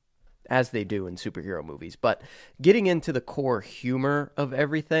they do in superhero movies. But getting into the core humor of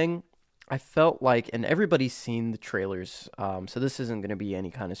everything, I felt like, and everybody's seen the trailers, so this isn't going to be any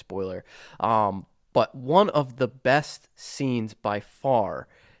kind of spoiler, but one of the best scenes by far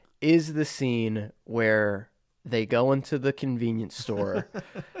is the scene where they go into the convenience store,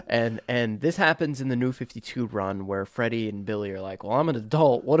 and this happens in the New 52 run, where Freddy and Billy are like, well, I'm an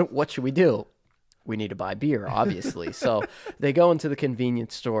adult. What should we do? We need to buy beer, obviously. So they go into the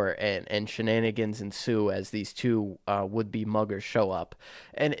convenience store, and shenanigans ensue as these two would-be muggers show up.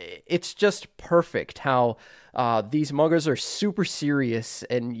 And it's just perfect how these muggers are super serious,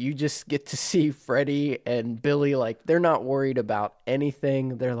 and you just get to see Freddy and Billy, they're not worried about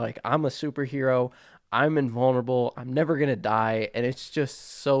anything. They're like, I'm a superhero. I'm invulnerable. I'm never going to die. And it's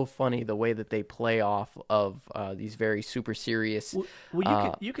just so funny the way that they play off of these very super serious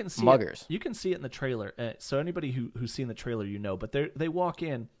you can see muggers. You can see it in the trailer. So anybody who's seen the trailer, but they walk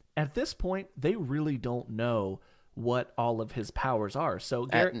in. At this point, they really don't know what all of his powers are. So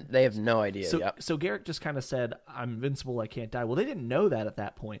Garrett, they have no idea. So Garrett just kind of said, I'm invincible, I can't die. Well, they didn't know that at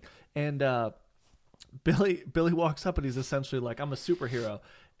that point. And Billy walks up and he's essentially like, I'm a superhero.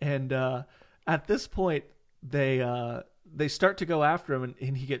 And at this point, they start to go after him,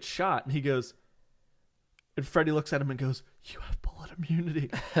 and he gets shot, and he goes, and Freddy looks at him and goes, you have bullet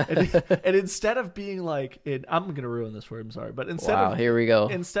immunity. And instead of being like, I'm going to ruin this for him, sorry, but here we go.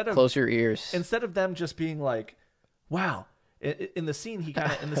 Close your ears. Instead of them just being like, wow. In the scene,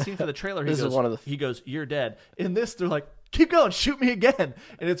 in the scene for the trailer, he goes, you're dead. In this, they're like, keep going, shoot me again.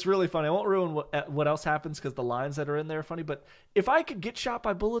 And it's really funny. I won't ruin what else happens, because the lines that are in there are funny. But if I could get shot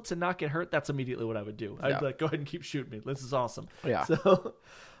by bullets and not get hurt, that's immediately what I would do. I'd be like, go ahead and keep shooting me. This is awesome. Yeah. So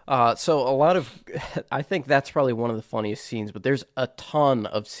a lot of, I think that's probably one of the funniest scenes, but there's a ton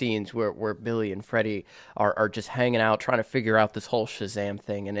of scenes where Billy and Freddy are just hanging out, trying to figure out this whole Shazam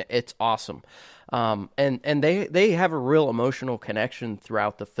thing, and it's awesome. And they have a real emotional connection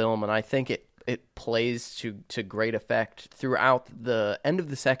throughout the film, and I think it plays to great effect throughout the end of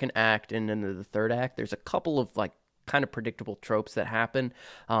the second act and into the third act. There's a couple of kind of predictable tropes that happen,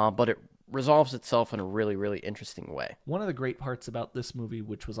 but it resolves itself in a really, really interesting way. One of the great parts about this movie,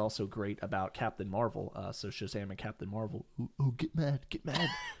 which was also great about Captain Marvel, so Shazam and Captain Marvel, get mad,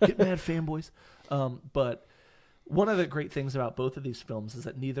 fanboys. But one of the great things about both of these films is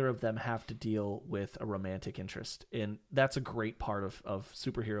that neither of them have to deal with a romantic interest, and that's a great part of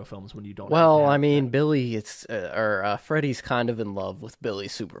superhero films when you don't. Well, I mean, Billy, Freddy's kind of in love with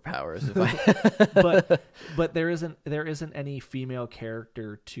Billy's superpowers, but there isn't any female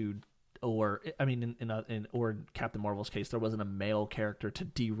character or in Captain Marvel's case, there wasn't a male character to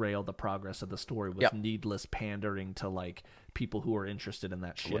derail the progress of the story with needless pandering to people who are interested in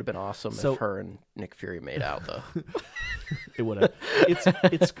that shit. It would have been awesome if her and Nick Fury made out, though. It would have.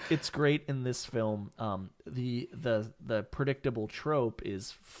 It's great in this film. The predictable trope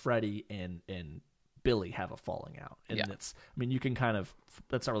is Freddy and Billy have a falling out, and you can kind of,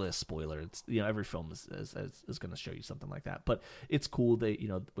 that's not really a spoiler. It's every film is going to show you something like that, but it's cool. They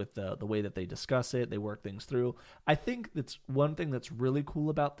with the way that they discuss it, they work things through. I think that's one thing that's really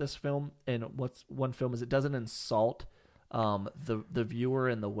cool about this film, and what's one film is it doesn't insult the viewer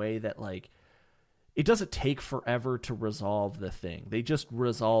in the way that it doesn't take forever to resolve the thing. They just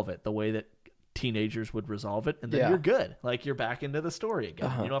resolve it the way that teenagers would resolve it, and then you're good. You're back into the story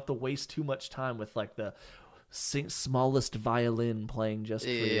again. You don't have to waste too much time with the smallest violin playing just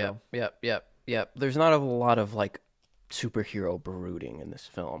for you. Yep. There's not a lot of superhero brooding in this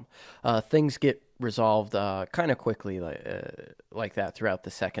film. Things get resolved kind of quickly like that throughout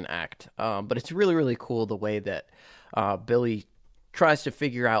the second act. But it's really, really cool the way that Billy tries to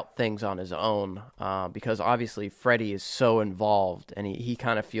figure out things on his own because obviously Freddy is so involved and he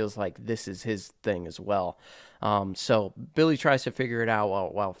kind of feels like this is his thing as well. So Billy tries to figure it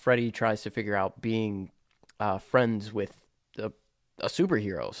out while Freddy tries to figure out being friends with a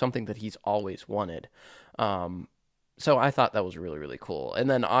superhero, something that he's always wanted. So I thought that was really, really cool. And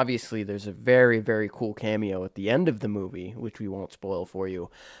then obviously there's a very, very cool cameo at the end of the movie, which we won't spoil for you,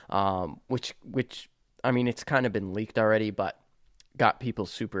 which I mean, it's kind of been leaked already, but got people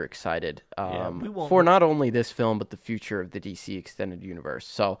super excited for not only this film, but the future of the DC Extended Universe.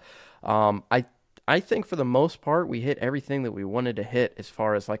 So I think for the most part, we hit everything that we wanted to hit as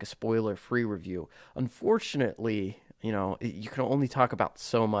far as like a spoiler-free review. Unfortunately, you know, you can only talk about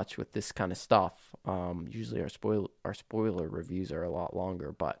so much with this kind of stuff. Usually our spoiler reviews are a lot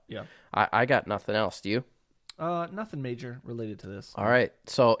longer, but yeah, I got nothing else. Do you? Nothing major related to this. All right.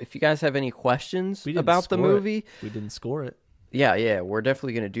 So if you guys have any questions about the movie, we didn't score it. Yeah, we're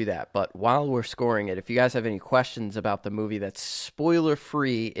definitely going to do that. But while we're scoring it, if you guys have any questions about the movie that's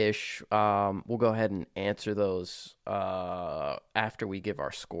spoiler-free-ish, we'll go ahead and answer those after we give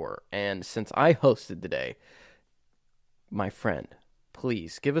our score. And since I hosted today, my friend,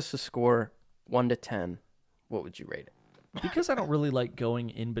 please give us a score 1 to 10. What would you rate it? Because I don't really like going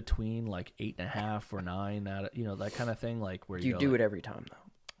in between like 8.5 or 9, that kind of thing. Like where you do it every time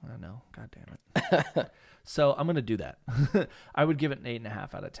though. I know. God damn it. So I'm going to do that. I would give it an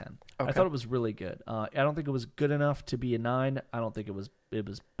 8.5 out of 10. Okay. I thought it was really good. I don't think it was good enough to be a 9. I don't think it was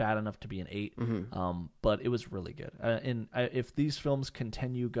bad enough to be an 8. Mm-hmm. But it was really good. If these films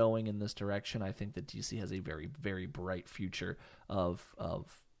continue going in this direction, I think that DC has a very, very bright future of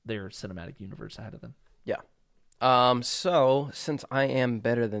their cinematic universe ahead of them. Yeah. So since I am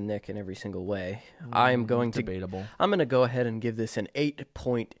better than Nick in every single way, I'm going to go ahead and give this an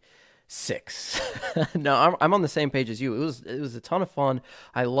 8.6. No, I'm on the same page as you. It was a ton of fun.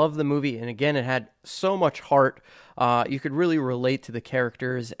 I love the movie, and again, it had so much heart. You could really relate to the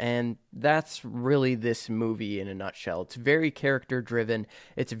characters, and that's really this movie in a nutshell. It's very character-driven.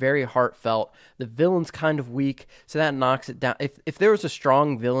 It's very heartfelt. The villain's kind of weak, so that knocks it down. If there was a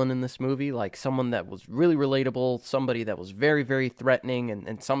strong villain in this movie, like someone that was really relatable, somebody that was very, very threatening,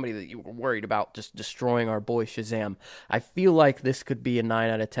 and somebody that you were worried about just destroying our boy Shazam, I feel like this could be a 9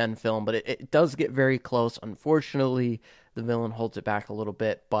 out of 10 film, but it does get very close. Unfortunately, the villain holds it back a little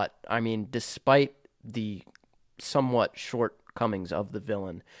bit, but, I mean, despite the somewhat shortcomings of the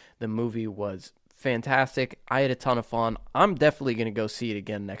villain, the movie was fantastic. I had a ton of fun. I'm definitely going to go see it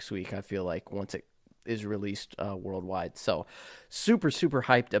again next week, I feel like, once it is released worldwide. So super, super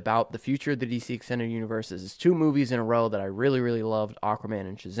hyped about the future of the DC Extended Universe. This is 2 movies in a row that I really, really loved, Aquaman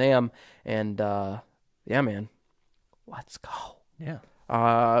and Shazam. And yeah, man, let's go. Yeah.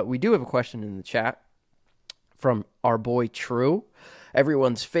 We do have a question in the chat from our boy True.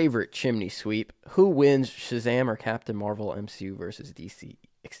 Everyone's favorite chimney sweep. Who wins, Shazam or Captain Marvel MCU versus DC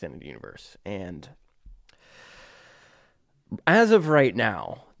Extended Universe? And as of right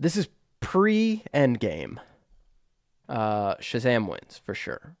now, this is pre-Endgame. Shazam wins for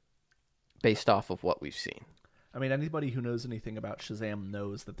sure, based off of what we've seen. I mean, anybody who knows anything about Shazam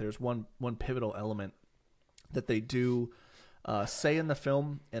knows that there's one pivotal element that they do say in the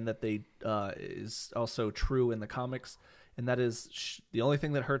film, and that they is also true in the comics. And that is the only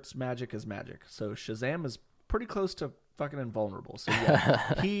thing that hurts magic is magic. So Shazam is pretty close to fucking invulnerable. So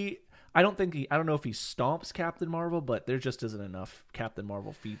yeah, I don't know if he stomps Captain Marvel, but there just isn't enough Captain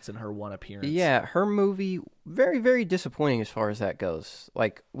Marvel feats in her one appearance. Yeah, her movie, very, very disappointing as far as that goes.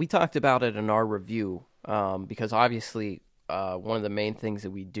 Like, we talked about it in our review, because obviously one of the main things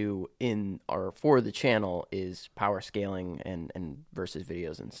that we do for the channel is power scaling and versus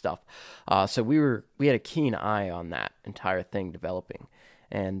videos and stuff. So we had a keen eye on that entire thing developing,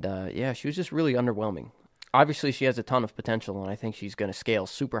 and yeah, she was just really underwhelming. Obviously, she has a ton of potential, and I think she's going to scale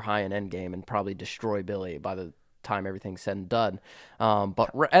super high in Endgame and probably destroy Billy by the time everything's said and done. But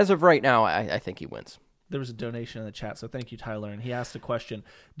as of right now, I think he wins. There was a donation in the chat, so thank you, Tyler. And he asked a question: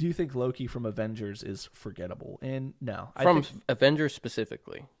 do you think Loki from Avengers is forgettable? And no, from Avengers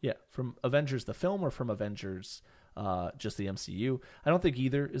specifically. Yeah, from Avengers the film, or from Avengers just the MCU. I don't think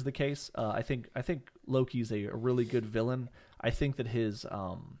either is the case. I think Loki's a really good villain. I think that his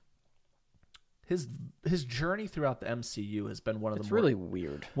journey throughout the MCU has been really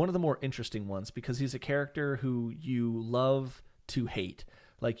weird. One of the more interesting ones, because he's a character who you love to hate.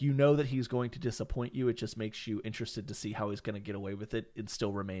 Like, you know that he's going to disappoint you. It just makes you interested to see how he's going to get away with it and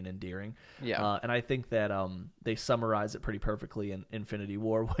still remain endearing. Yeah. And I think that they summarize it pretty perfectly in Infinity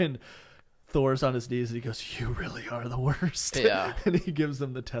War when Thor's on his knees and he goes, "You really are the worst." Yeah. And he gives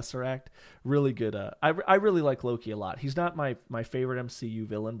them the Tesseract. Really good. I really like Loki a lot. He's not my favorite MCU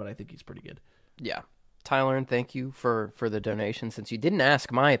villain, but I think he's pretty good. Yeah. Tyler, and thank you for the donation. Since you didn't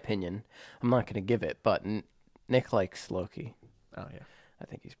ask my opinion, I'm not going to give it, but Nick likes Loki. Oh, yeah. I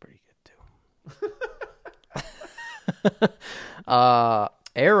think he's pretty good, too.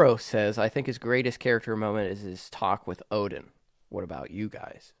 Arrow says, I think his greatest character moment is his talk with Odin. What about you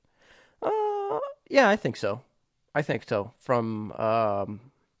guys? Yeah, I think so. I think so.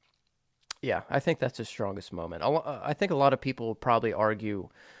 Yeah, I think that's his strongest moment. I think a lot of people would probably argue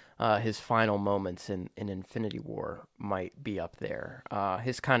his final moments in Infinity War might be up there.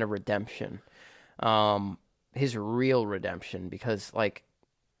 His kind of redemption. His real redemption, because, like,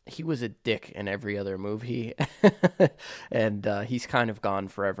 he was a dick in every other movie, and he's kind of gone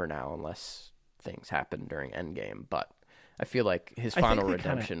forever now unless things happen during Endgame, but I feel like his final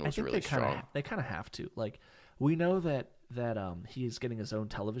redemption was really strong. They kind of have to. Like, we know that he is getting his own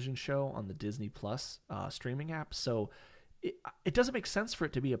television show on the Disney Plus streaming app, so it doesn't make sense for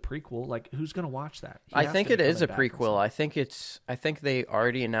it to be a prequel. Like, who's going to watch that? I think it is a prequel. I think they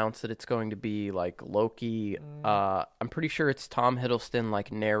already announced that it's going to be like Loki. I'm pretty sure it's Tom Hiddleston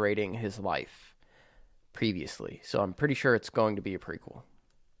like narrating his life previously. So I'm pretty sure it's going to be a prequel.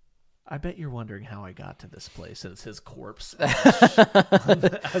 I bet you're wondering how I got to this place, and it's his corpse on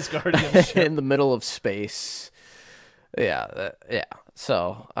the Asgardian ship. In the middle of space. Yeah.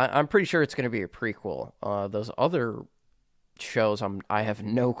 So I'm pretty sure it's going to be a prequel. Those other shows, I have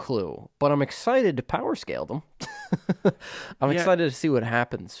no clue, but I'm excited to power scale them. I'm excited to see what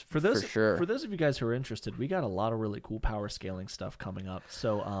happens for sure. For those of you guys who are interested, we got a lot of really cool power scaling stuff coming up.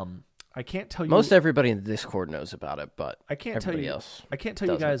 So I can't tell you. Most everybody in the Discord knows about it, but I can't tell you. Else I can't tell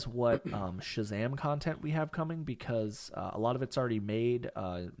you guys what Shazam content we have coming, because a lot of it's already made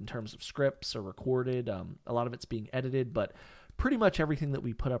in terms of scripts or recorded. A lot of it's being edited, but pretty much everything that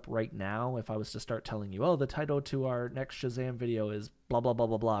we put up right now, if I was to start telling you, the title to our next Shazam video is blah blah blah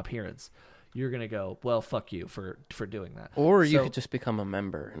blah blah appearance, you're gonna go, well, fuck you for doing that. Or you could just become a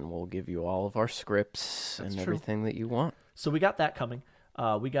member, and we'll give you all of our scripts and everything that you want. So we got that coming.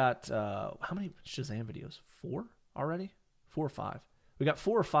 We got how many Shazam videos? 4 already? 4 or 5? We got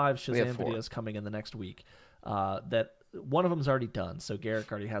 4 or 5 Shazam videos coming in the next week. That one of them's already done, so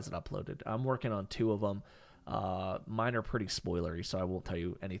Garrick already has it uploaded. I'm working on 2 of them. Mine are pretty spoilery, so I won't tell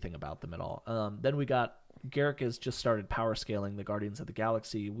you anything about them at all. Then we got Garrick has just started power scaling the Guardians of the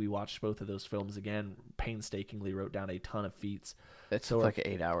Galaxy. We watched both of those films again, painstakingly wrote down a ton of feats. It's like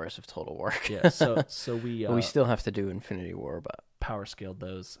 8 hours of total work. Yeah, so we still have to do Infinity War, but power scaled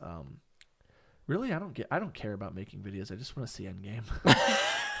those. Really, I don't care about making videos. I just want to see Endgame.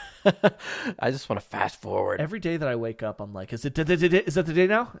 I just want to fast forward. Every day that I wake up, I'm like, is that the day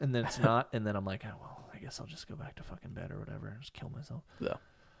now? And then it's not, and then I'm like, oh, well, I guess I'll just go back to fucking bed or whatever and just kill myself. Yeah.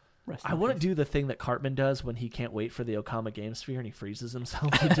 I want to do the thing that Cartman does when he can't wait for the Okama Game Sphere and he freezes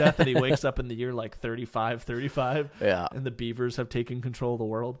himself to death and he wakes up in the year like 35. Yeah. And the beavers have taken control of the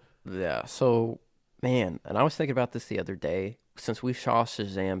world. Yeah. So, man, and I was thinking about this the other day. Since we saw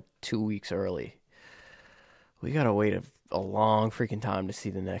Shazam 2 weeks early, we got to wait a long freaking time to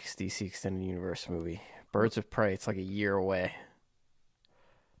see the next DC Extended Universe movie. Birds of Prey, it's like a year away.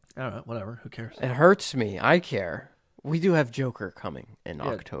 I don't know, whatever. Who cares? It hurts me. I care. We do have Joker coming in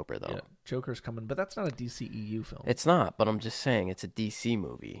October, though. Yeah, Joker's coming, but that's not a DCEU film. It's not, but I'm just saying it's a DC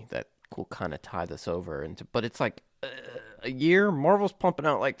movie that will kind of tie this over into. But it's like a year. Marvel's pumping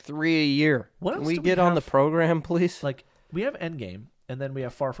out like 3 a year. Can we get on the program, please? Like, we have Endgame, and then we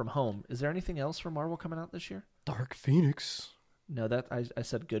have Far From Home. Is there anything else from Marvel coming out this year? Dark Phoenix. No, that I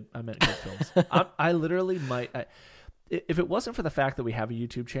said good. I meant good films. I literally might. If it wasn't for the fact that we have a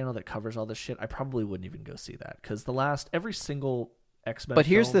YouTube channel that covers all this shit, I probably wouldn't even go see that, because every single X-Men. But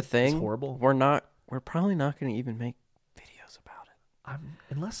here's the thing: is horrible. We're probably not going to even make videos about it.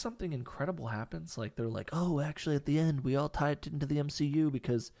 Unless something incredible happens, like they're like, oh, actually, at the end, we all tied it into the MCU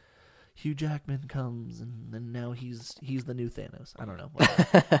because Hugh Jackman comes, and then now he's the new Thanos. I don't know.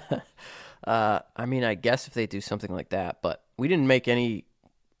 I mean, I guess if they do something like that, but we didn't make any.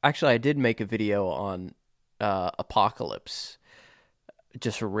 Actually, I did make a video on Apocalypse,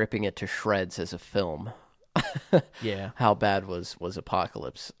 just ripping it to shreds as a film. Yeah, how bad was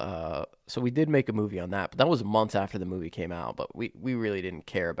Apocalypse? So we did make a movie on that, but that was months after the movie came out. But we really didn't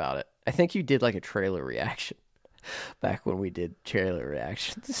care about it. I think you did like a trailer reaction back when we did trailer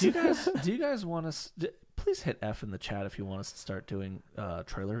reactions. Do you guys want us? Please hit F in the chat if you want us to start doing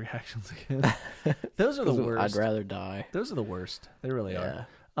trailer reactions again. Those are the worst. I'd rather die. Those are the worst. They really Yeah.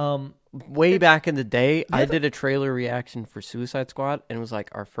 are. Way back in the day, I did a trailer reaction for Suicide Squad, and it was like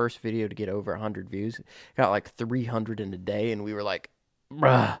our first video to get over 100 views. Got like 300 in a day, and we were like,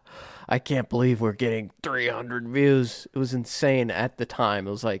 bruh, I can't believe we're getting 300 views. It was insane at the time.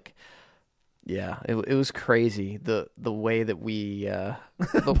 It was like, yeah, it was crazy the way that we A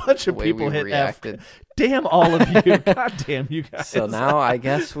bunch of people hit reacted. F. Damn all of you. God damn you guys. So now I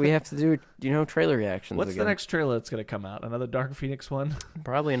guess we have to do trailer reactions. What's again. the next trailer that's going to come out? Another Dark Phoenix one?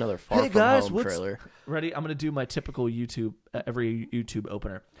 Probably another Far Hey From guys, Home what's trailer. ready? I'm going to do my typical YouTube, every YouTube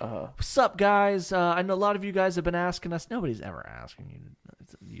opener. Uh-huh. What's up, guys? I know a lot of you guys have been asking us. Nobody's ever asking you.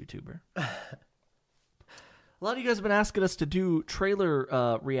 It's a YouTuber. A lot of you guys have been asking us to do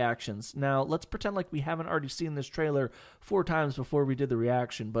trailer reactions. Now, let's pretend like we haven't already seen this trailer 4 times before we did the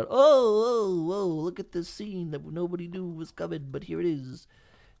reaction. But, oh, look at this scene that nobody knew was coming. But here it is.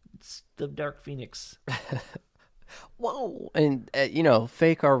 It's the Dark Phoenix. Whoa. And,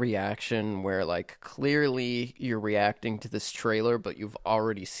 fake our reaction where, like, clearly you're reacting to this trailer, but you've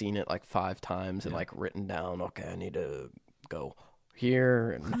already seen it, like, 5 times and, like, written down, okay, I need to go here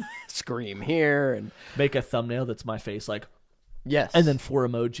and scream here and Make a thumbnail that's my face, like, yes, and then 4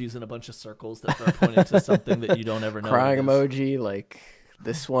 emojis and a bunch of circles that are pointing to something that you don't ever know. crying what it is. emoji, like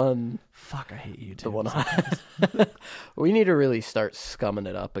this one, Fuck, I hate you too. the one. We need to really start scumming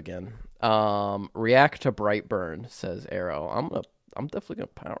it up again. React to Brightburn, says Arrow. I'm definitely gonna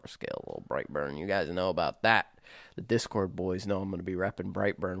power scale a little Brightburn. You guys know about that. The Discord boys know I'm gonna be repping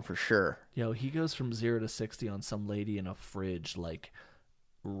Brightburn for sure. Yo, he goes from 0 to 60 on some lady in a fridge, like,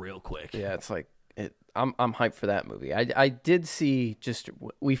 real quick. Yeah, it's like I'm hyped for that movie. I did see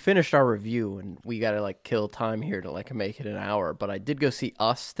we finished our review and we gotta like kill time here to like make it an hour. But I did go see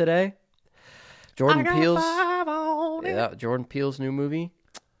Us today. Jordan Peele's new movie.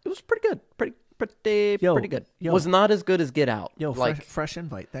 It was pretty good. Pretty good. Yo. Was not as good as Get Out. Yo, like fresh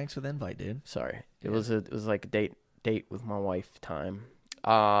invite. Thanks for the invite, dude. sorry, it was like a date with my wife time.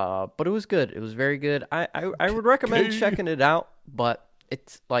 But it was good. It was very good. I would recommend checking it out. But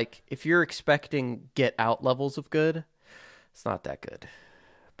it's like if you're expecting Get Out levels of good, it's not that good.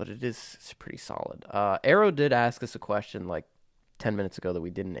 But it's pretty solid. Arrow did ask us a question like 10 minutes ago that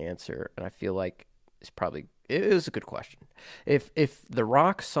we didn't answer, and I feel like it was a good question. If The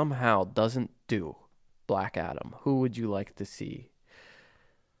Rock somehow doesn't do Black Adam, who would you like to see?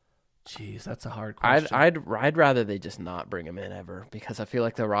 Jeez, that's a hard question. I'd rather they just not bring him in ever because I feel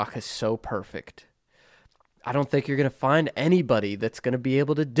like The Rock is so perfect. I don't think you're gonna find anybody that's gonna be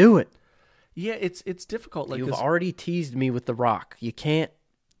able to do it. Yeah, it's difficult. Like, You've already teased me with The Rock. You can't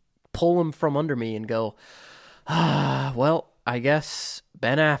pull him from under me and go, well, I guess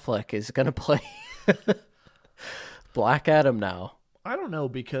Ben Affleck is gonna play Black Adam now. I don't know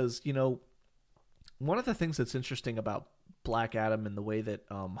because, one of the things that's interesting about Black Adam and the way that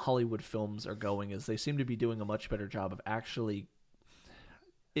Hollywood films are going is they seem to be doing a much better job of actually,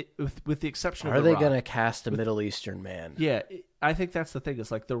 with the exception of Are The they Rock. going to cast a Middle Eastern man? Yeah, I think that's the thing.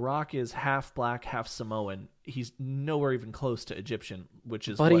 Is like The Rock is half black, half Samoan. He's nowhere even close to Egyptian, which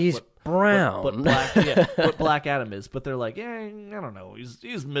is But he's brown. What Black Adam is. But they're like, yeah, I don't know.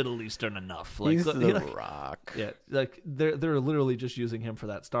 He's Middle Eastern enough. Like, He's The Rock. Yeah, like they're literally just using him for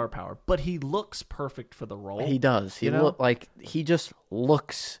that star power. But he looks perfect for the role. He does. He just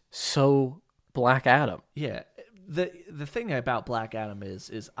looks so Black Adam. Yeah. The thing about Black Adam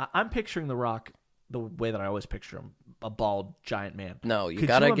is I'm picturing The Rock the way that I always picture him, a bald giant man. No, you Could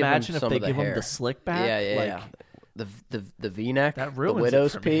gotta you give him imagine if some they of the give him hair. the slick back? Yeah. The V-neck, That the ruins it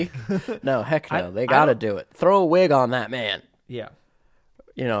widow's for me. peak. No, heck no. I They got to don't- do it. Throw a wig on that man. Yeah.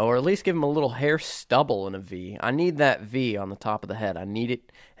 Or at least give him a little hair stubble in a V. I need that V on the top of the head. I need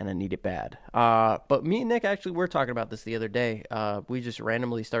it, and I need it bad. But me and Nick actually were talking about this the other day. We just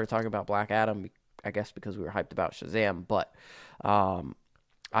randomly started talking about Black Adam, I guess because we were hyped about Shazam. But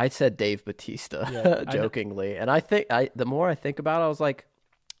I said Dave Bautista Yeah, jokingly, and I think the more I think about it, I was like,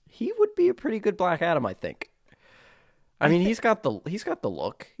 he would be a pretty good Black Adam. I think. I mean, he's got the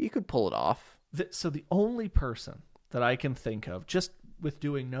look. He could pull it off. So the only person that I can think of, just with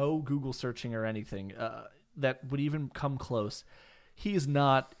doing no Google searching or anything, that would even come close, he is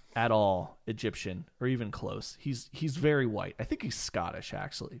not at all Egyptian or even close. He's very white. I think he's Scottish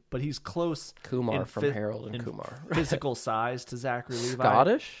actually, but he's close. Kumar in from Harold and Kumar. Physical size to Zachary Levi.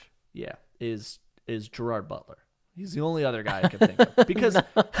 Scottish? Yeah, is Gerard Butler. He's the only other guy I can think of because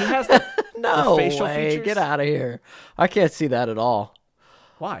he has the No facial way. features. Get out of here. I can't see that at all.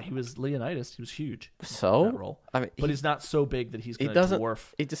 Why? He was Leonidas. He was huge. in So that role. I mean, But he's not so big that he's he going to doesn't.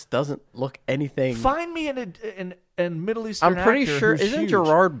 dwarf. He just doesn't look anything. Find me an Middle Eastern I'm pretty actor sure. who's Isn't huge.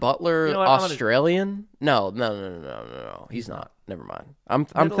 Gerard Butler You know what, I'm gonna- Australian? No. He's not. Never mind. I'm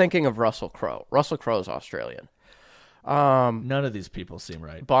Middle- thinking of Russell Crowe. Russell Crowe's Australian. None of these people seem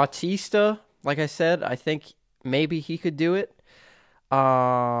right. Bautista, like I said, I think maybe he could do it.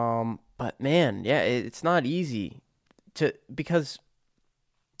 But man, yeah, it's not easy because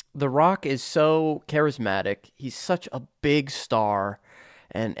The Rock is so charismatic. He's such a big star,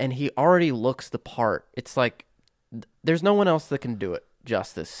 and he already looks the part. It's like there's no one else that can do it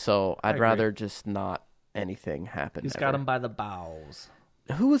justice. So I'd agree. rather just not anything happen. He's ever. got him by the bowels.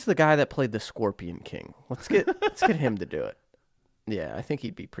 Who was the guy that played the Scorpion King? Let's get him to do it. Yeah, I think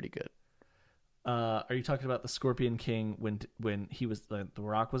he'd be pretty good. Are you talking about the Scorpion King when he was The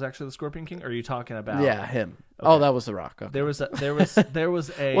Rock was actually the Scorpion King? Or are you talking about Yeah, him. Okay. Oh, that was The Rock. Okay. There was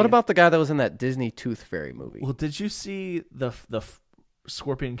a What about the guy that was in that Disney Tooth Fairy movie? Well, did you see the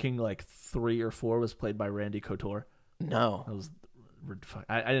Scorpion King like 3 or 4 was played by Randy Couture? No. That was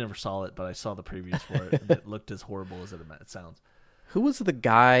I never saw it, but I saw the previews for it. And it looked as horrible as it sounds. Who was the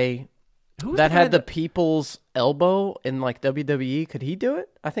guy Who was that the guy had the people's elbow in like WWE? Could he do it?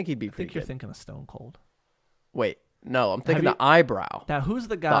 I think he'd be I pretty think you're good. thinking of Stone Cold. Wait, no, I'm thinking Have the eyebrow. Now, who's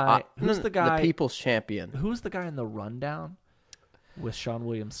the guy? No, the people's champion. Who's the guy in the Rundown with Sean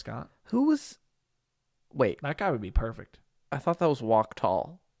William Scott? Who was? Wait, That guy would be perfect. I thought that was Walk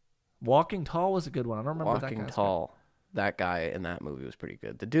Tall. Walking Tall was a good one. I don't remember that Walking guy's Tall. That guy in that movie was pretty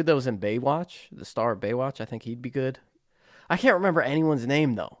good. The dude that was in Baywatch, the star of Baywatch, I think he'd be good. I can't remember anyone's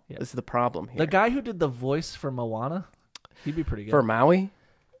name though. Yeah. This is the problem name. here. The guy who did the voice for Moana, he'd be pretty good. For Maui.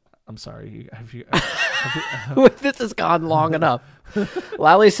 I'm sorry. This has gone long enough.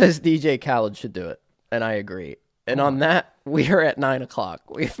 Lally says DJ Khaled should do it, and I agree. And on that, we are at 9:00.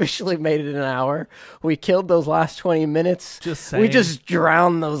 We officially made it an hour. We killed those last 20 minutes. Just We saying. just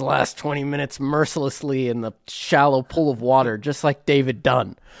drowned those last 20 minutes mercilessly in the shallow pool of water, just like David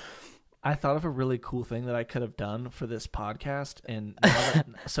Dunn. I thought of a really cool thing that I could have done for this podcast, and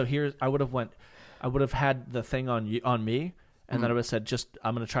so here I would have had the thing on me, and then I would have said,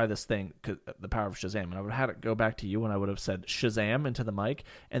 I'm going to try this thing, 'cause the power of Shazam, and I would have had it go back to you, and I would have said Shazam into the mic,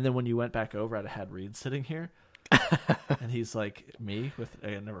 and then when you went back over, I'd have had Reed sitting here, and he's like me with.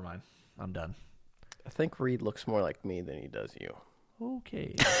 Never mind, I'm done. I think Reed looks more like me than he does you.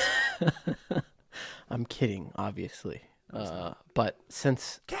 Okay. I'm kidding, obviously. But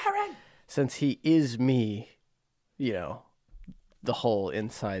since Karen. he is me, the whole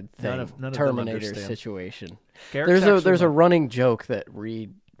inside thing, None of them Terminator understand. situation. Garrett's There's a actually running joke that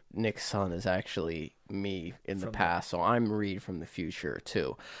Reed, Nick's son, is actually me in the past, so I'm Reed from the future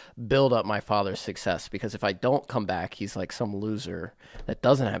to build up my father's success. Because if I don't come back, he's like some loser that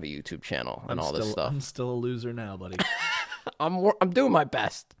doesn't have a YouTube channel and all this stuff. I'm still a loser now, buddy. I'm doing my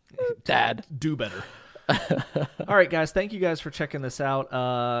best, Dad. Do better. All right, guys. Thank you guys for checking this out.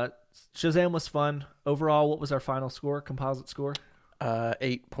 Shazam was fun. Overall, what was our final score? Composite score?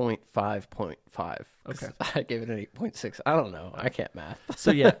 8.5.5. Okay. I gave it an 8.6. I don't know. I can't math.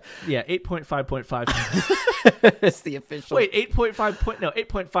 So yeah, 8.5.5. It's the official. Wait,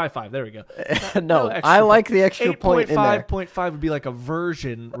 8.55. There we go. No, extra I like the extra point in there. 8.5.5 would be like a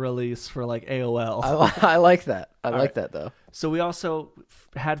version release for like AOL. I like that. I like that though. So we also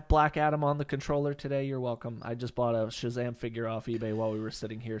had Black Adam on the controller today. You're welcome. I just bought a Shazam figure off eBay while we were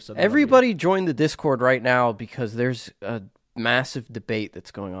sitting here. So Everybody join the Discord right now because there's a massive debate that's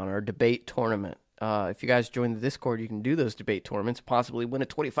going on, or a debate tournament. If you guys join the Discord, you can do those debate tournaments, possibly win a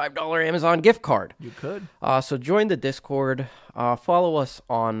 $25 Amazon gift card. You could. So join the Discord. Follow us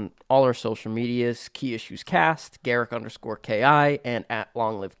on all our social medias, Key Issues Cast, Garrick_KI, and at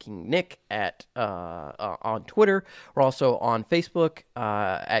Long Live King Nick on Twitter. We're also on Facebook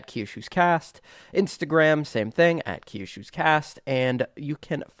at Key Issues Cast. Instagram, same thing, at Key Issues Cast. And you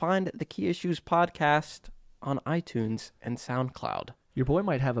can find the Key Issues podcast on iTunes and SoundCloud. Your boy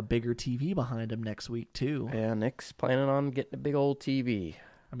might have a bigger TV behind him next week too. Yeah, Nick's planning on getting a big old TV.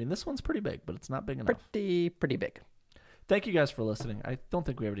 I mean, this one's pretty big, but it's not big enough. Pretty big. Thank you guys for listening. I don't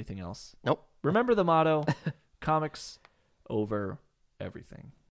think we have anything else. Nope. Remember the motto, comics over everything.